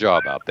wasn't your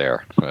job out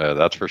there.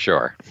 That's for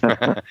sure.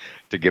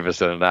 To give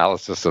us an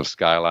analysis of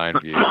skyline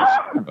views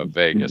of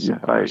Vegas.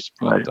 Right.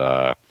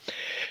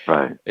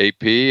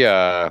 AP.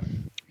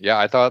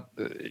 I thought,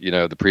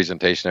 the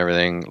presentation,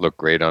 everything looked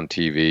great on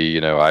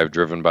TV. I've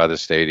driven by the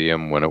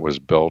stadium when it was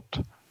built,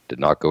 did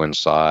not go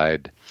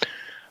inside,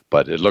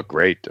 but it looked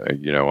great,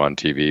 on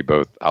TV,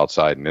 both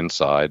outside and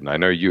inside. And I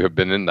know you have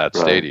been in that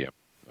stadium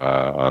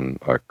on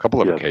a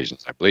couple of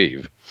occasions, I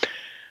believe.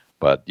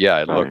 But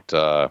it looked,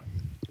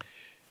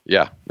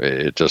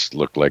 it just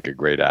looked like a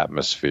great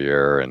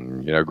atmosphere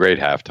and, great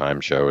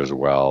halftime show as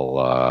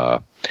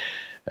well.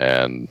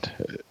 And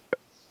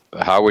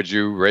how would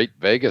you rate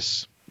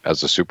Vegas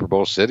as a Super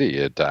Bowl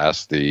city? To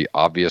ask the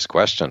obvious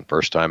question,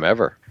 first time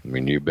ever. I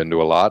mean, you've been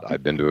to a lot.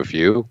 I've been to a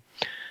few.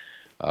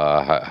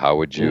 How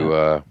would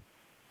you?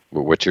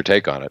 What's your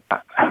take on it?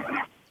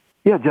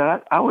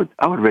 John, I would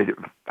rate it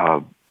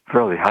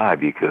fairly high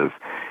because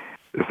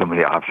there's so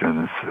many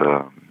options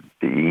to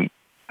eat.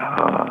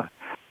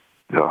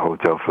 The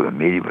hotel for the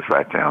meeting was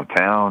right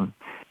downtown.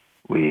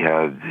 We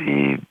had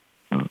the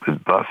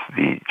bus,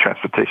 the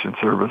transportation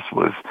service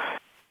was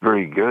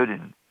very good,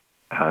 and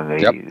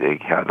they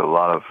had a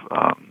lot of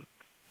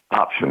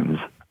options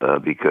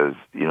because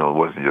it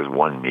wasn't just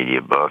one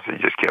media bus; they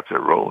just kept it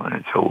rolling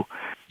until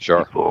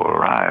people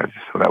arrived.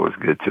 So that was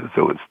good too.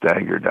 So it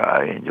staggered.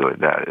 I enjoyed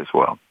that as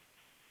well.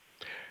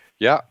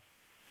 Yeah,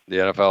 the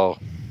NFL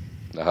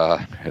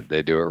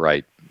they do it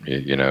right.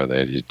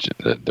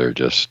 They're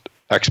just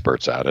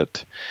experts at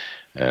it,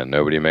 and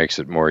nobody makes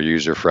it more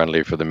user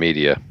friendly for the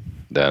media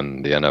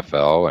than the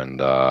NFL. And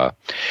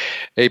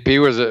AP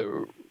was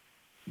the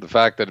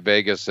fact that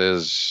Vegas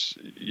is,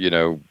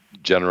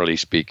 generally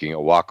speaking, a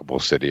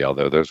walkable city,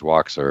 although those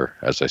walks are,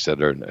 as I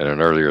said in an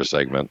earlier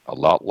segment, a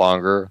lot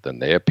longer than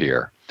they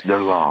appear.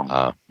 They're long.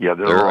 They're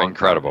long.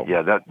 Incredible.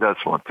 Yeah,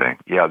 that's one thing.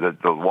 Yeah,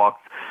 the walk,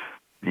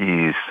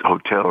 these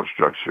hotel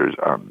structures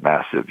are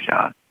massive,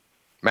 John.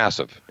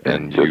 Massive.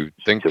 And you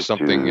think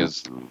something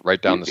is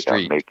right down the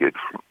street. Make it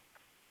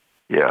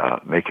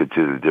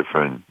to the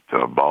different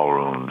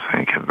ballrooms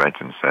and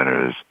convention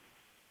centers.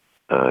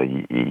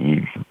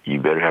 You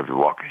better have your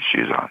walking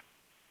shoes on.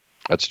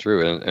 That's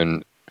true.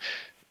 And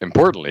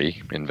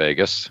importantly, in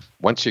Vegas,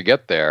 once you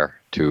get there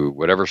to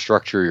whatever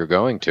structure you're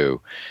going to,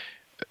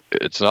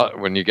 it's not,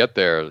 when you get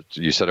there,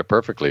 you said it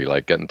perfectly,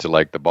 like getting to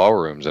like the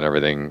ballrooms and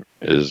everything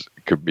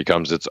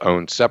becomes its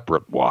own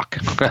separate walk.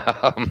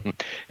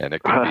 And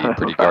it can be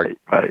pretty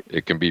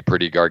it can be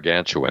pretty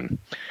gargantuan.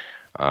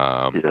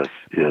 Yes.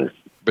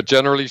 But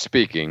generally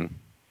speaking,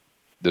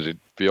 did it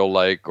feel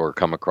like or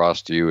come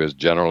across to you as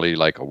generally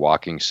like a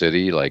walking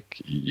city,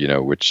 like,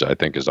 which I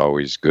think is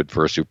always good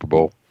for a Super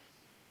Bowl?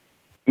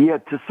 Yeah,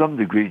 to some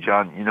degree,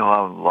 John.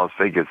 How in Las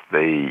Vegas,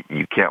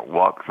 you can't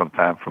walk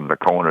sometimes from the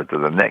corner to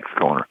the next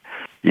corner.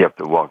 You have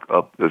to walk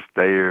up the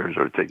stairs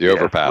or take the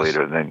overpass,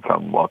 escalator and then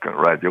come walking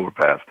the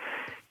overpass.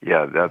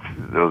 Yeah,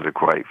 those are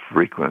quite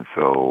frequent.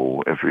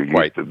 So if you're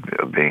used to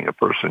being a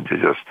person to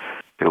just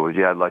say, well,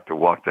 I'd like to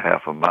walk the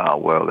half a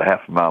mile. Well, the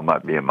half a mile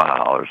might be a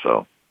mile or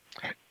so.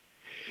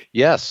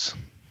 Yes,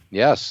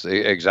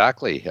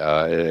 exactly.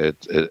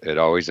 It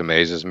always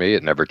amazes me.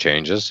 It never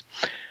changes.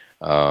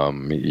 I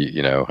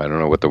don't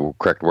know what the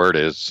correct word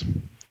is,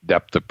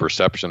 depth of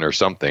perception or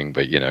something,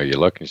 but, you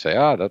look and you say,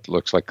 that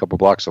looks like a couple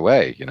blocks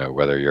away,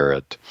 whether you're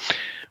at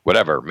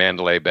whatever,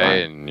 Mandalay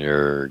Bay and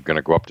you're going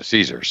to go up to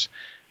Caesars.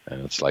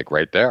 And it's like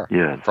right there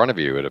in front of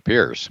you, it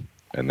appears.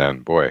 And then,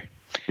 boy,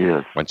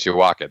 once you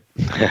walk it,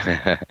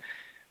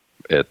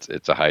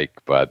 it's a hike.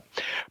 But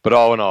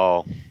all in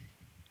all,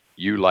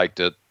 you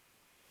liked it.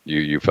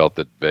 You felt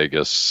that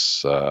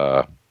Vegas,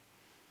 come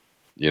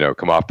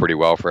off pretty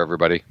well for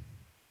everybody?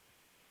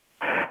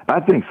 I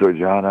think so,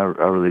 John. I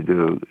really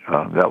do.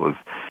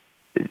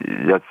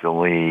 That's the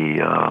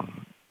only,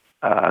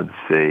 I'd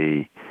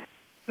say,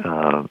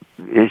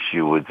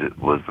 issue was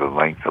the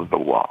length of the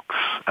walks,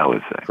 I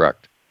would say.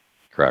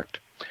 Correct.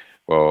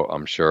 Well,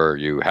 I'm sure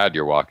you had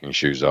your walking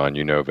shoes on.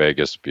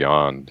 Vegas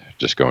beyond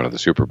just going to the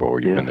Super Bowl.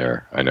 You've been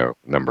there, I know,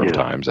 a number of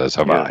times, as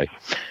have I.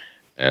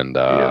 And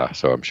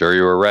so I'm sure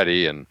you were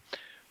ready, and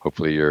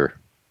hopefully your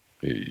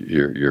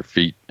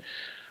feet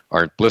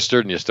aren't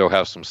blistered and you still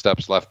have some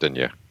steps left in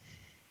you.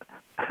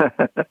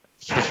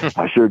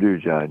 I sure do,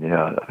 John.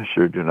 Yeah, I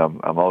sure do. And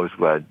I'm always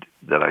glad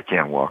that I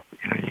can walk.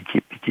 You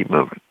keep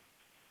moving.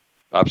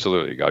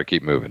 Absolutely, got to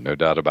keep moving, no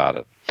doubt about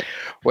it.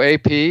 Well,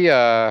 AP,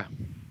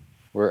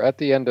 we're at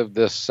the end of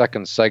this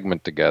second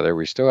segment together.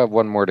 We still have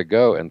one more to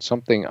go, and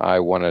something I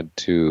wanted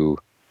to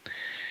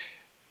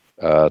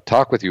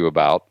talk with you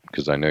about,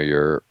 because I know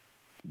you're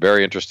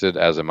very interested,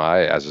 as am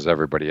I, as is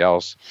everybody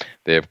else.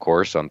 They, of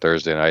course, on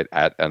Thursday night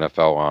at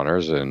NFL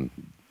Honors, in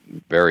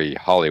very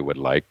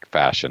Hollywood-like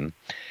fashion,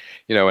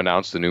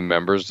 announced the new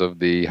members of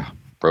the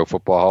Pro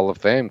Football Hall of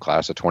Fame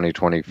class of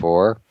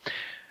 2024.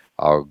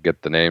 I'll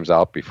get the names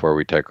out before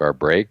we take our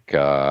break.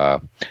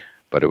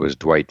 But it was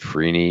Dwight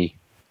Freeney,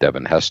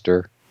 Devin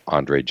Hester,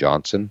 Andre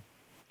Johnson,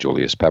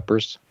 Julius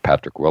Peppers,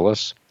 Patrick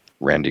Willis,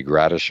 Randy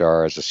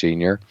Gradishar as a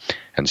senior,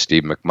 and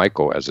Steve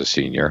McMichael as a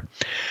senior.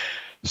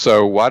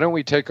 So why don't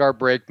we take our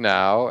break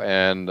now,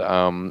 and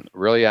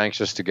really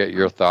anxious to get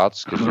your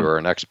thoughts because you're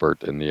an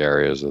expert in the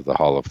areas of the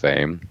Hall of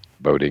Fame,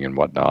 voting and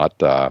whatnot.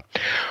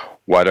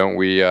 Why don't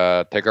we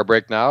take our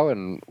break now,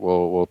 and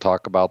we'll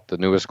talk about the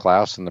newest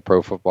class in the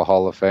Pro Football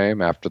Hall of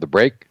Fame after the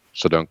break,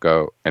 so don't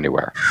go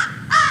anywhere.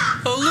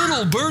 A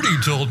little birdie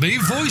told me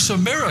Voice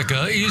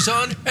America is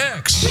on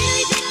X.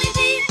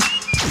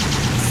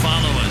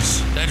 Follow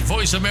us at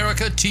Voice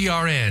America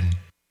TRN.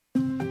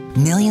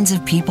 Millions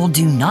of people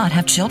do not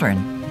have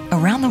children.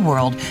 Around the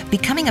world,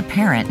 becoming a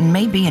parent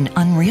may be an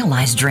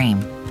unrealized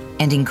dream,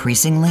 and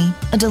increasingly,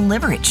 a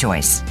deliberate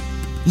choice.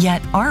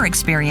 Yet, our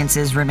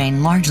experiences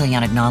remain largely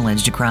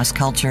unacknowledged across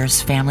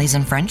cultures, families,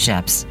 and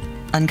friendships.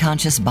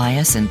 Unconscious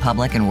bias in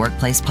public and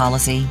workplace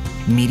policy,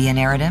 media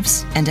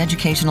narratives, and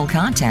educational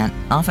content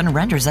often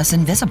renders us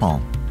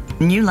invisible.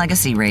 New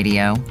Legacy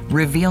Radio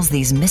reveals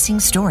these missing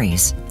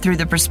stories through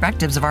the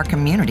perspectives of our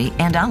community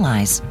and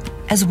allies,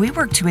 as we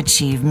work to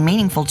achieve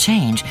meaningful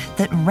change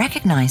that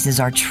recognizes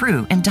our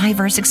true and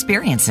diverse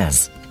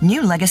experiences.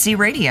 New Legacy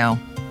Radio,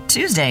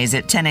 Tuesdays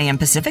at 10 a.m.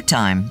 Pacific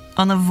Time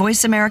on the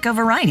Voice America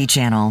Variety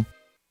Channel.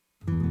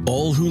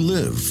 All who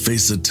live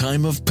face a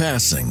time of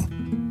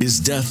passing. Is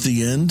death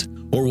the end,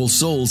 or will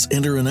souls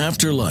enter an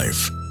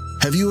afterlife?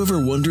 Have you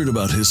ever wondered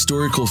about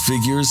historical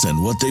figures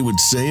and what they would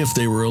say if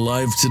they were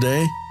alive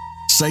today?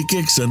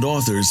 Psychics and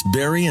authors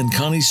Barry and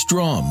Connie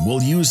Strom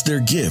will use their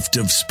gift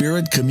of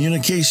spirit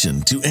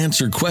communication to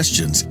answer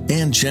questions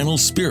and channel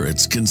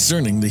spirits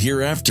concerning the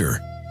hereafter.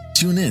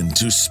 Tune in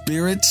to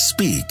Spirit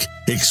Speak,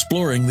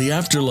 Exploring the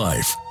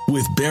Afterlife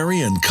with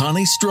Barry and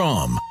Connie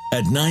Strom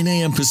at 9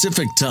 a.m.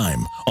 Pacific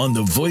Time on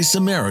the Voice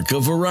America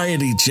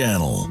Variety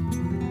Channel.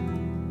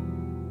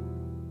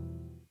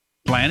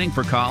 Planning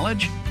for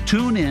college?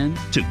 Tune in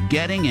to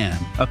Getting In,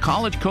 a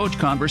college coach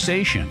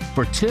conversation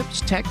for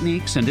tips,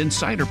 techniques, and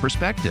insider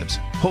perspectives.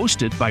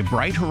 Hosted by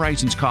Bright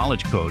Horizons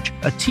College Coach,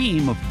 a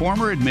team of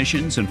former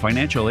admissions and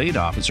financial aid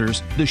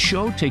officers, the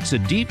show takes a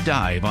deep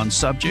dive on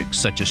subjects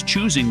such as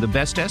choosing the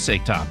best essay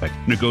topic,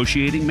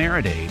 negotiating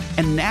merit aid,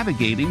 and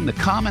navigating the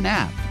Common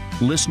App.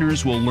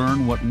 Listeners will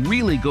learn what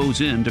really goes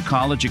into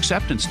college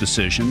acceptance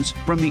decisions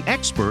from the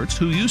experts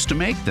who used to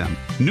make them.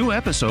 New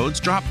episodes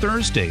drop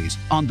Thursdays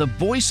on the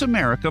Voice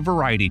America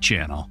Variety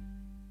Channel.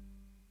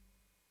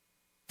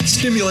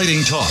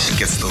 Stimulating talk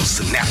gets those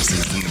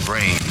synapses in the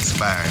brain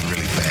firing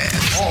really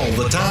fast. All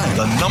the time.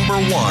 The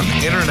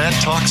 #1 internet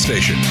talk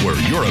station where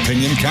your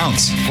opinion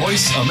counts.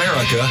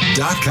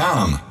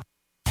 VoiceAmerica.com.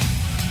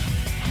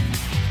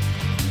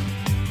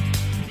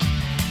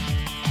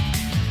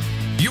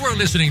 You are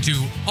listening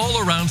to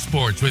All Around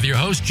Sports with your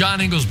host,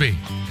 John Inglesby.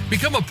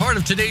 Become a part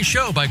of today's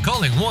show by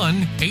calling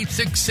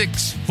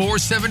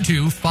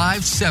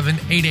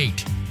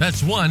 1-866-472-5788.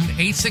 That's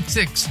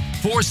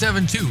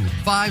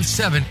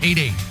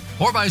 1-866-472-5788.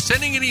 Or by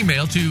sending an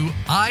email to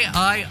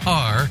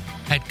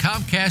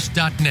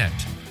iir@comcast.net.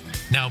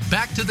 Now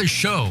back to the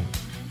show.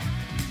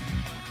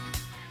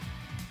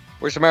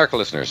 Voice America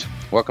listeners,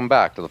 welcome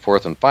back to the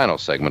fourth and final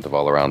segment of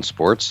All Around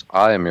Sports.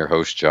 I am your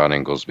host, John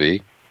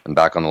Inglesby. And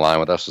back on the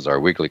line with us is our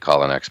weekly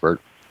call-in expert,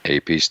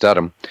 AP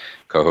Studham,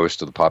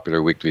 co-host of the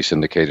popular weekly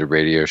syndicated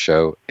radio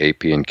show,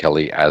 AP and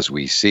Kelly As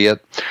We See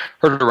It,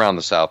 heard around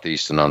the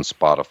Southeast and on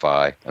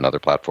Spotify and other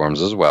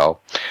platforms as well,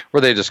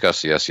 where they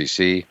discuss the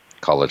SEC,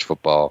 college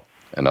football,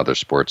 and other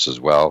sports as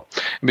well.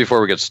 And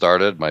before we get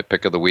started, my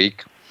pick of the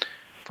week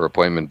for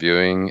appointment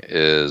viewing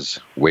is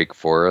Wake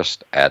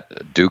Forest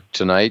at Duke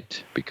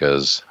tonight,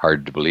 because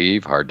hard to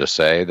believe, hard to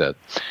say that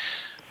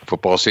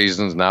football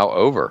season's now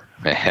over,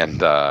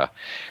 and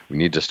we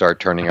need to start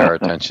turning our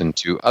attention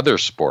to other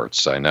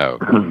sports. I know,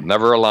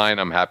 never a line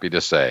I'm happy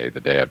to say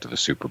the day after the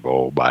Super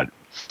Bowl, but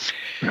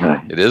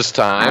it is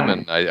time,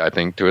 and I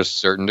think to a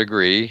certain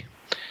degree,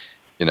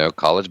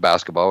 college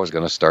basketball is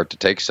going to start to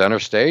take center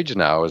stage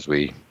now as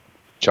we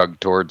chug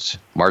towards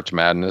March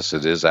Madness.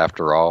 It is,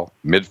 after all,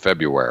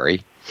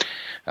 mid-February.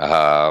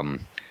 What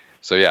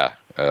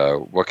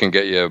can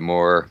get you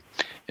more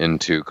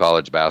into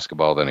college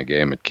basketball than a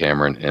game at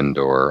Cameron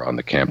Indoor on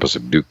the campus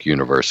of Duke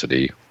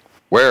University,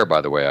 where, by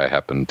the way, I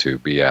happened to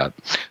be at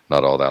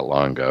not all that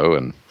long ago,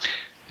 and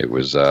it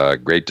was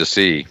great to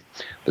see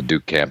the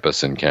Duke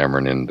campus in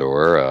Cameron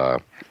Indoor.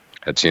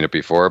 I'd seen it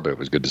before, but it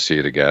was good to see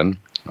it again.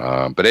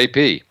 But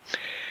AP,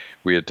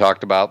 we had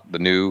talked about the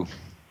new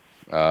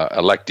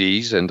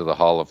electees into the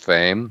Hall of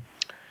Fame.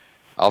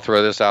 I'll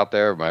throw this out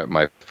there.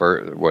 My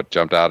first, what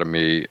jumped out at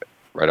me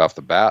right off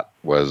the bat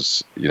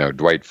was,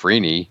 Dwight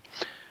Freeney,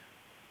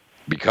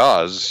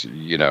 because,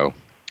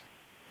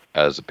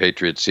 as a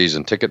Patriots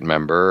season ticket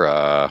member,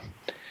 I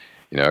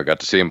got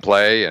to see him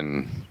play,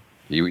 and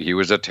he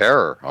was a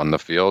terror on the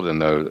field in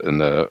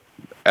the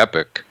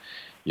epic,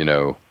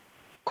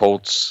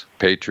 Colts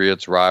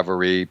Patriots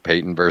rivalry,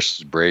 Peyton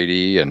versus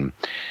Brady, and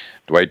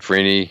Dwight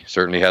Freeney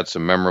certainly had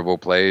some memorable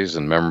plays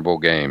and memorable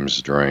games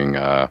during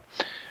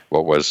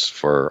what was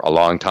for a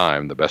long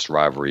time the best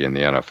rivalry in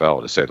the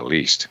NFL, to say the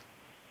least.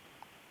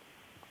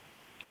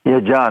 Yeah,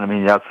 John, I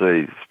mean, that's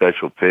a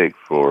special pick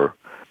for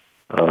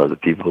the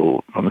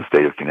people from the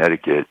state of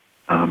Connecticut.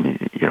 You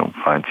don't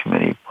find too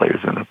many players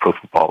in the Pro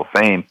Football Hall of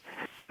Fame.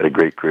 Had a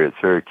great career at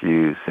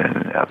Syracuse and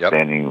an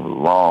outstanding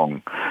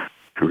long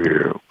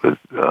career with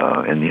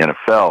in the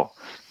NFL.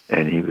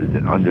 And he was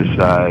an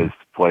undersized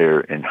player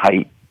in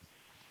height,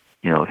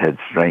 had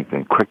strength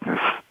and quickness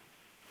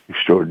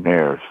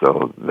extraordinaire.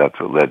 So that's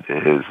what led to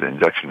his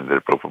induction into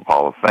the Pro Football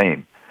Hall of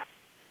Fame.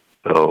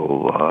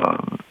 So,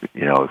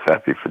 I was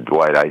happy for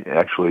Dwight. It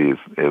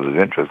was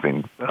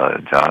interesting,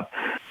 John.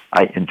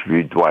 I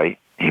interviewed Dwight.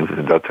 He was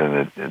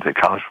inducted into the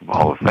College Football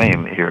Hall of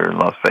Fame here in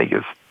Las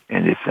Vegas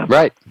in December.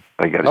 Right.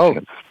 I got a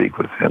chance to speak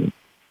with him.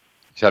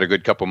 He's had a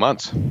good couple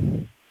months.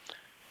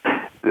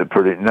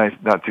 Pretty nice,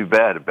 not too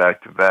bad,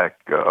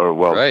 back-to-back,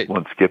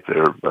 one skip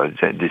there,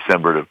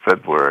 December to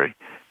February.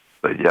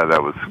 But, yeah,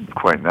 that was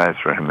quite nice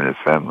for him and his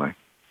family.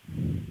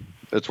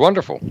 It's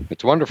wonderful.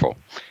 It's wonderful.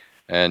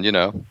 And,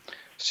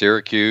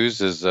 Syracuse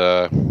is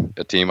a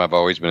team I've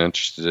always been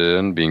interested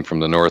in, being from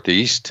the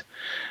Northeast.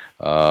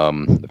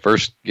 The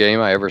first game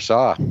I ever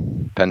saw,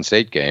 Penn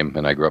State game,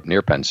 and I grew up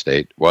near Penn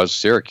State, was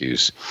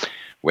Syracuse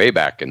way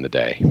back in the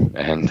day.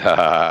 And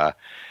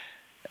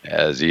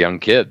as a young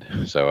kid,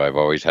 so I've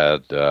always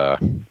had,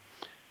 an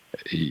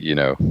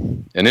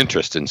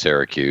interest in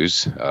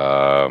Syracuse,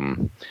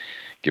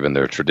 given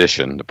their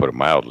tradition, to put it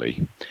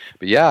mildly.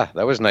 But yeah,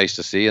 that was nice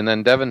to see. And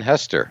then Devin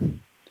Hester,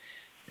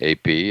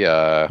 AP,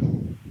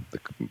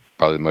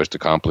 probably the most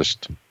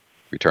accomplished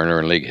returner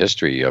in league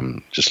history.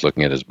 I'm just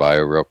looking at his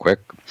bio real quick.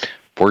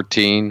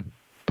 14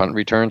 punt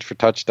returns for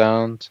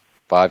touchdowns,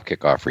 5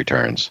 kickoff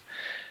returns.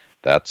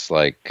 That's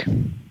like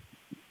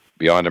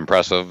beyond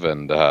impressive,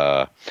 and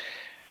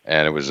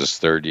it was his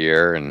third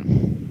year,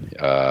 and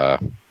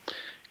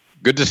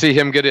good to see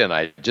him get in.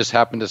 I just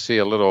happened to see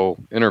a little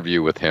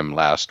interview with him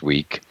last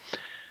week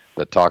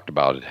that talked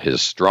about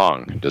his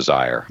strong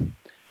desire,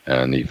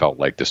 and he felt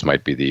like this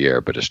might be the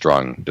year, but a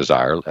strong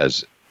desire,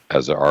 as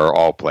are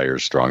all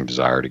players' strong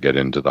desire to get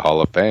into the Hall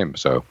of Fame.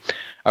 So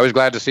I was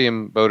glad to see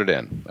him voted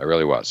in. I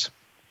really was.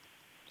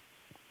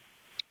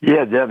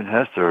 Yeah, Devin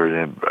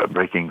Hester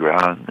breaking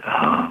ground.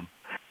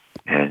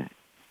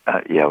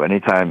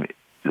 Anytime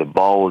the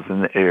ball was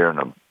in the air in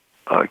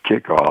a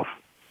kickoff,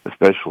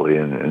 especially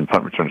in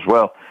punt returns,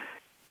 well,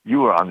 you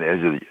were on the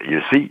edge of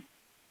your seat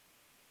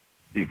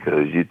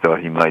because you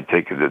thought he might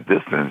take it a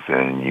distance,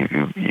 and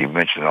you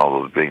mentioned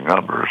all those big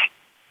numbers.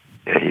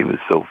 Yeah, he was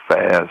so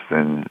fast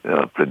and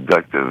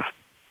productive.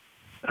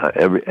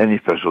 Any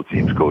special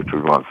teams coach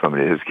would want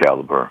somebody his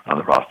caliber on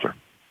the roster.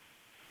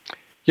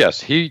 Yes,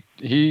 he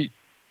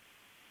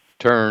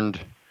turned,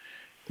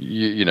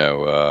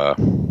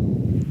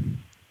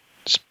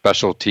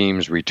 special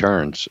teams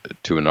returns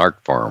to an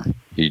art form.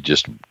 He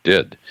just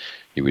did.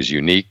 He was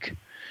unique,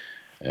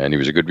 and he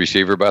was a good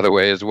receiver, by the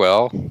way, as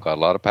well. Caught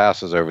a lot of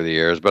passes over the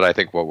years, but I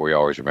think what we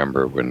always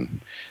remember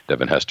when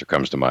Devin Hester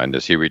comes to mind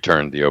is he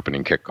returned the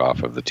opening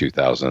kickoff of the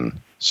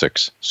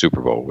 2006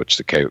 Super Bowl, which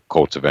the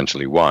Colts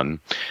eventually won.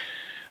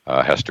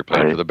 Hester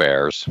played for the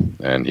Bears,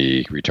 and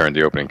he returned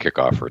the opening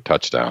kickoff for a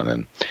touchdown.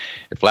 And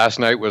if last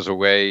night was a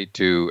way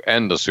to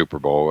end the Super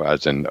Bowl,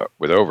 as in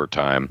with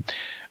overtime,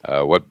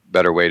 what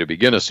better way to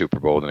begin a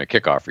Super Bowl than a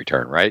kickoff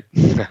return, right?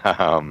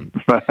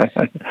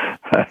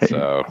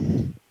 So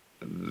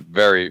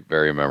very,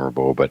 very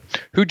memorable. But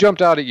who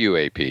jumped out at you,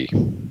 AP?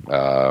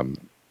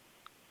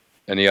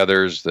 Any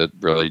others that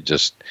really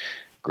just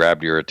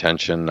grabbed your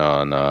attention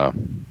on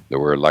that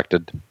were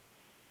elected?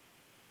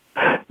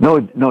 No,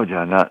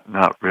 John,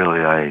 not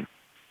really.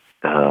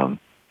 Some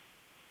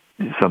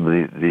of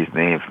these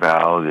names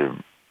now,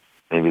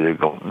 maybe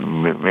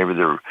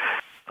they're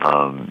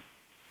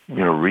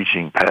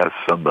reaching past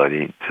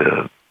somebody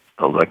to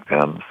elect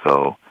them.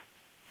 So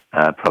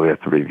I probably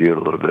have to review it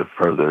a little bit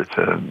further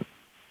to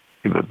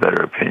give a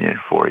better opinion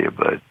for you.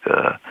 But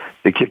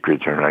the kick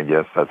return, I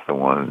guess that's the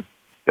one,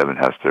 Devin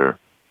Hester.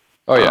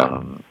 Oh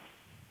yeah,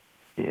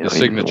 the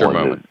signature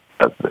moment.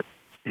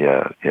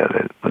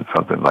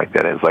 Something like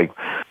that. It's like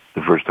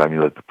the first time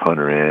you let the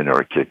punter in or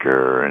a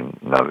kicker, and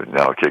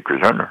now a kick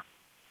returner.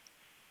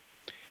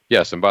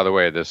 Yes, and by the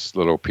way, this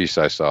little piece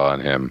I saw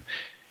on him,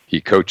 he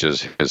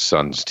coaches his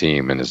son's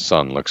team, and his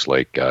son looks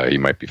like he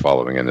might be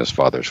following in his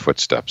father's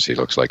footsteps. He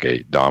looks like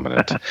a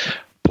dominant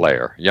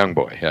player, young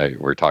boy.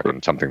 We're talking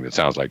something that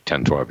sounds like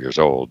 10, 12 years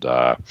old,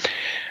 but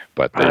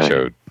they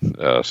showed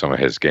some of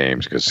his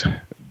games because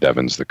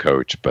Devin's the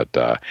coach. But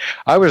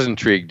I was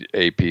intrigued,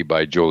 AP,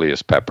 by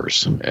Julius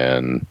Peppers,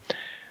 and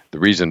the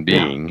reason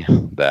being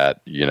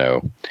that,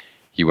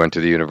 he went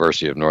to the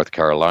University of North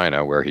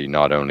Carolina, where he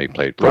not only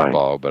played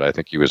football, but I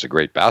think he was a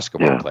great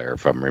basketball player,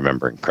 if I'm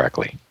remembering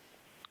correctly.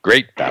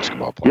 Great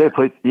basketball player.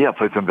 Played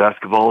some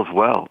basketball as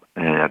well.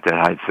 And at that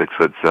height,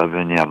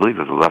 6'7", I believe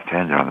he was a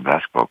left-hander on the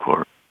basketball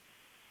court.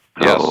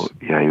 So,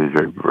 he was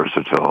very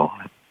versatile.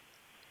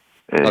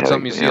 That's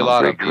something you see a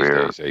lot of these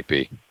days,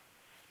 AP.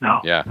 No.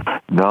 Yeah.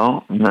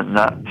 No,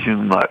 not too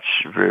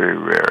much. Very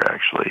rare,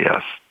 actually,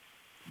 yes.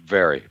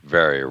 Very,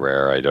 very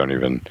rare. I don't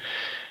even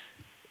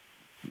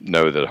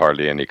know that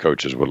hardly any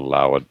coaches would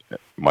allow it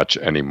much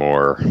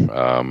anymore.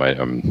 I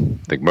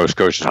think most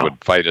coaches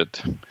would fight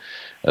it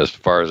as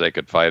far as they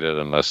could fight it,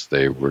 unless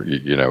they were,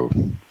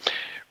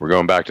 we're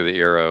going back to the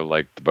era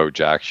like the Bo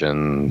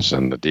Jacksons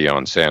and the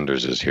Deion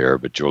Sanderses here,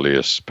 but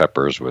Julius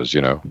Peppers was,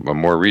 a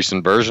more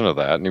recent version of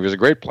that, and he was a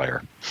great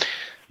player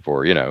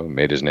for,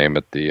 made his name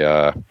at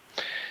the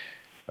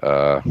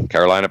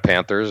Carolina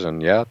Panthers,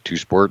 and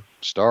two-sport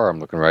star. I'm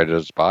looking right at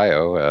his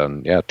bio,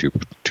 and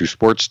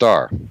two-sport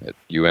star at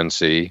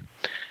UNC.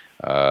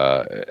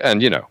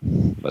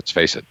 And let's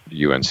face it,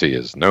 UNC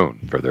is known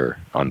for their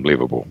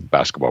unbelievable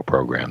basketball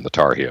program, the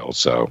Tar Heels.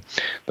 So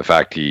the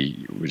fact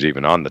he was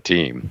even on the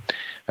team,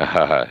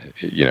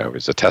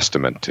 is a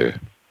testament to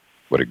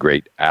what a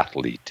great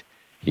athlete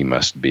he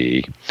must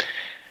be.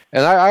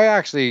 And I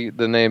actually,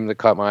 the name that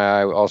caught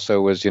my eye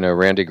also was,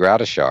 Randy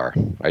Gradishar.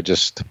 I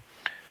just,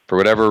 for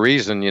whatever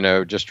reason,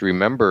 just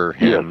remember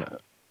him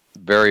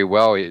very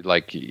well.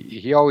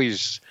 He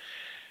always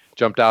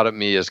jumped out at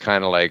me as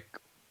kind of like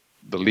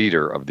the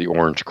leader of the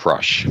Orange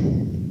Crush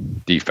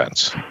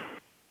defense.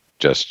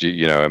 Just,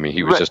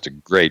 he was just a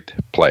great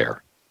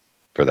player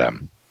for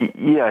them.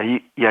 Yeah,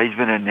 he's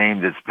been a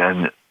name that's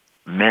been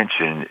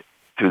mentioned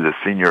to the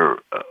senior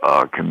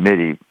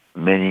committee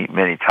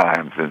many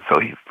times, and so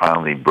he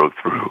finally broke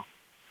through.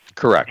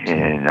 Correct.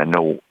 And I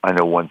know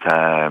one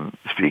time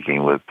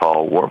speaking with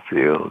Paul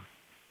Warfield,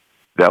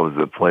 that was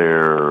the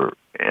player.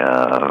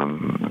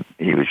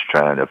 He was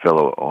trying to,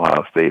 fellow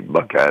Ohio State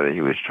Buckeye,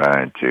 he was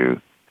trying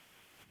to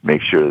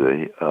make sure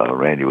that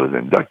Randy was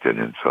inducted,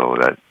 and so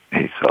that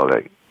he saw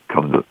that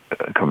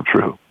come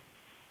true.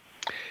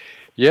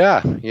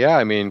 Yeah.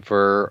 I mean,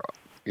 for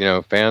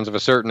fans of a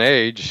certain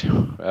age,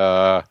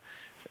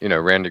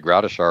 Randy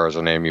Gradishar is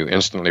a name you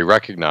instantly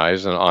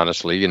recognize, and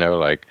honestly,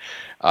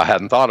 I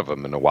hadn't thought of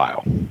him in a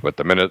while. But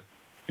the minute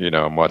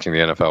I'm watching the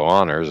NFL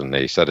Honors and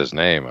they said his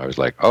name, I was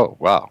like, oh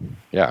wow,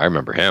 yeah, I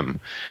remember him.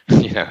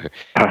 He's a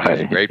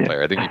great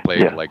player. I think he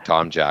played like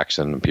Tom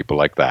Jackson and people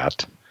like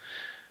that.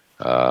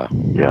 On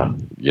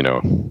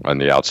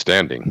the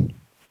outstanding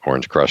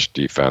Orange Crush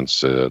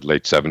defense,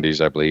 late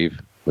 70s, I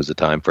believe, was the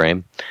time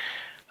frame.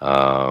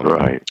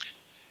 Right.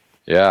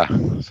 Yeah,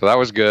 so that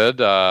was good.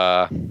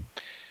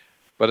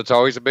 But it's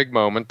always a big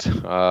moment.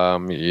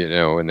 When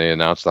they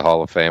announce the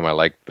Hall of Fame, I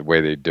like the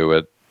way they do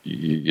it.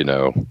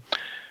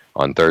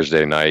 On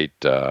Thursday night,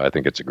 I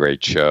think it's a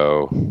great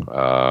show.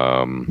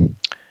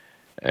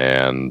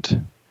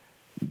 And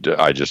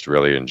I just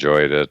really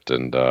enjoyed it.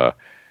 And, of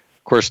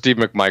course, Steve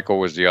McMichael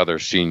was the other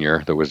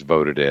senior that was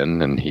voted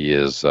in, and he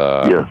is,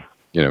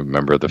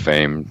 member of the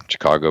famed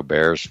Chicago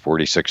Bears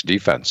 46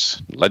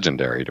 defense.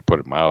 Legendary, to put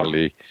it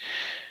mildly.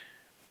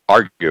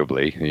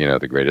 Arguably,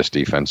 the greatest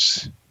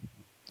defense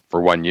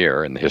for 1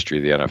 year in the history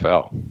of the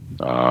NFL.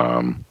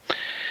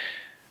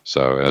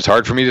 So it's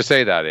hard for me to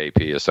say that,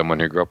 AP, as someone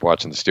who grew up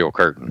watching the Steel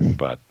Curtain,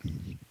 but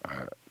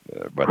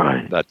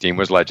right. That team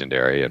was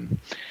legendary, and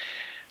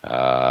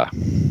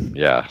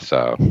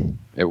so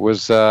it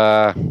was.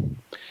 I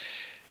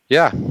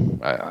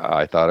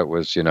thought it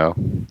was,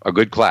 a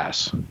good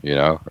class.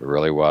 It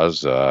really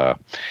was.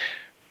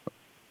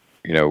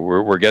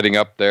 We're getting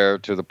up there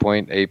to the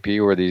point, AP,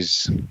 where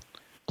these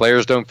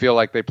players don't feel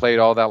like they played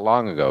all that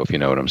long ago, if you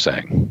know what I'm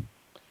saying.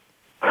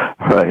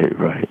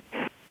 Right.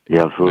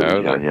 Yeah,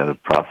 absolutely. The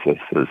process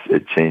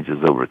it changes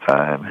over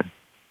time. And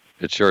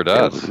it sure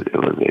does. So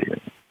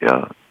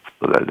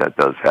that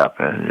does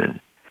happen. And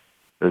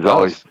there's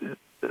always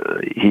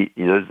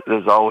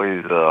there's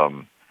always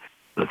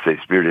let's say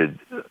spirited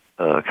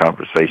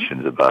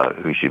conversations about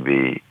who should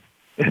be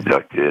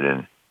inducted,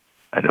 and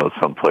I know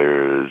some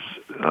players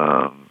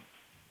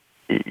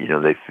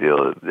they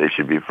feel they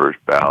should be first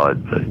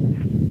ballot, but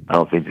I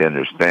don't think they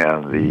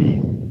understand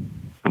the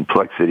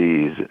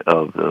complexities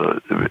of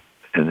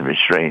and the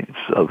restraints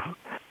of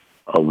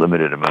a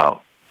limited amount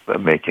of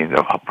making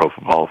the Pro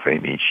Football Hall of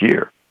Fame each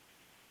year.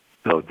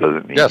 So it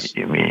doesn't mean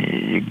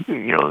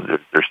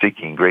they're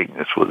seeking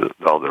greatness with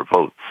all their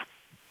votes,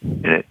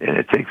 and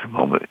it takes a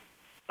moment,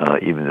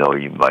 even though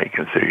you might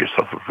consider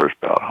yourself a first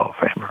ballot Hall of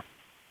Famer.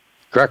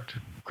 Correct.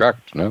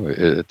 No,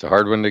 it's a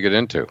hard one to get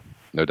into,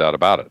 no doubt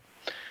about it.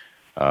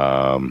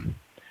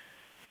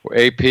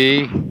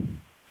 AP,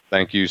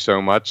 thank you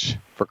so much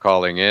for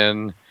calling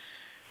in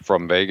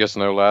from Vegas,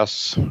 no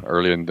less,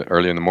 early in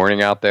the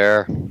morning out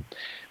there,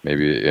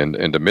 maybe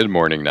into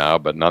mid-morning now,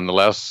 but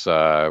nonetheless,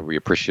 we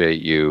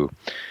appreciate you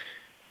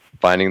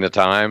finding the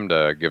time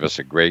to give us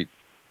a great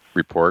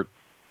report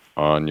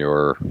on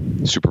your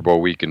Super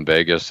Bowl week in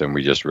Vegas, and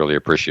we just really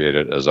appreciate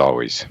it, as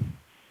always.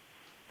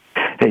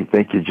 Hey,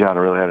 thank you, John.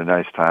 I really had a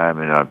nice time,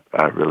 and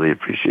I really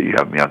appreciate you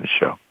having me on the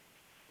show.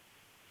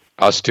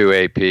 Us too,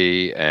 AP,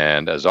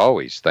 and as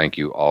always, thank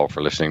you all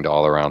for listening to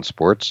All Around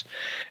Sports,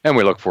 and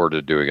we look forward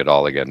to doing it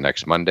all again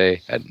next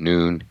Monday at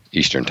noon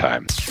Eastern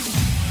Time.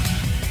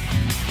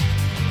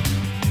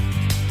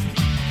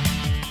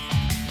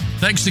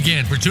 Thanks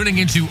again for tuning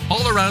into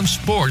All Around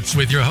Sports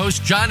with your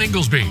host, John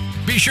Inglesby.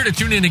 Be sure to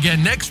tune in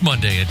again next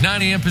Monday at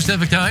 9 a.m.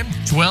 Pacific Time,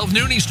 12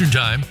 noon Eastern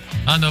Time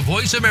on the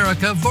Voice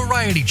America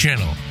Variety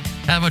Channel.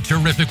 Have a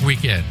terrific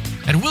weekend,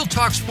 and we'll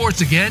talk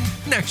sports again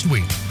next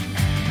week.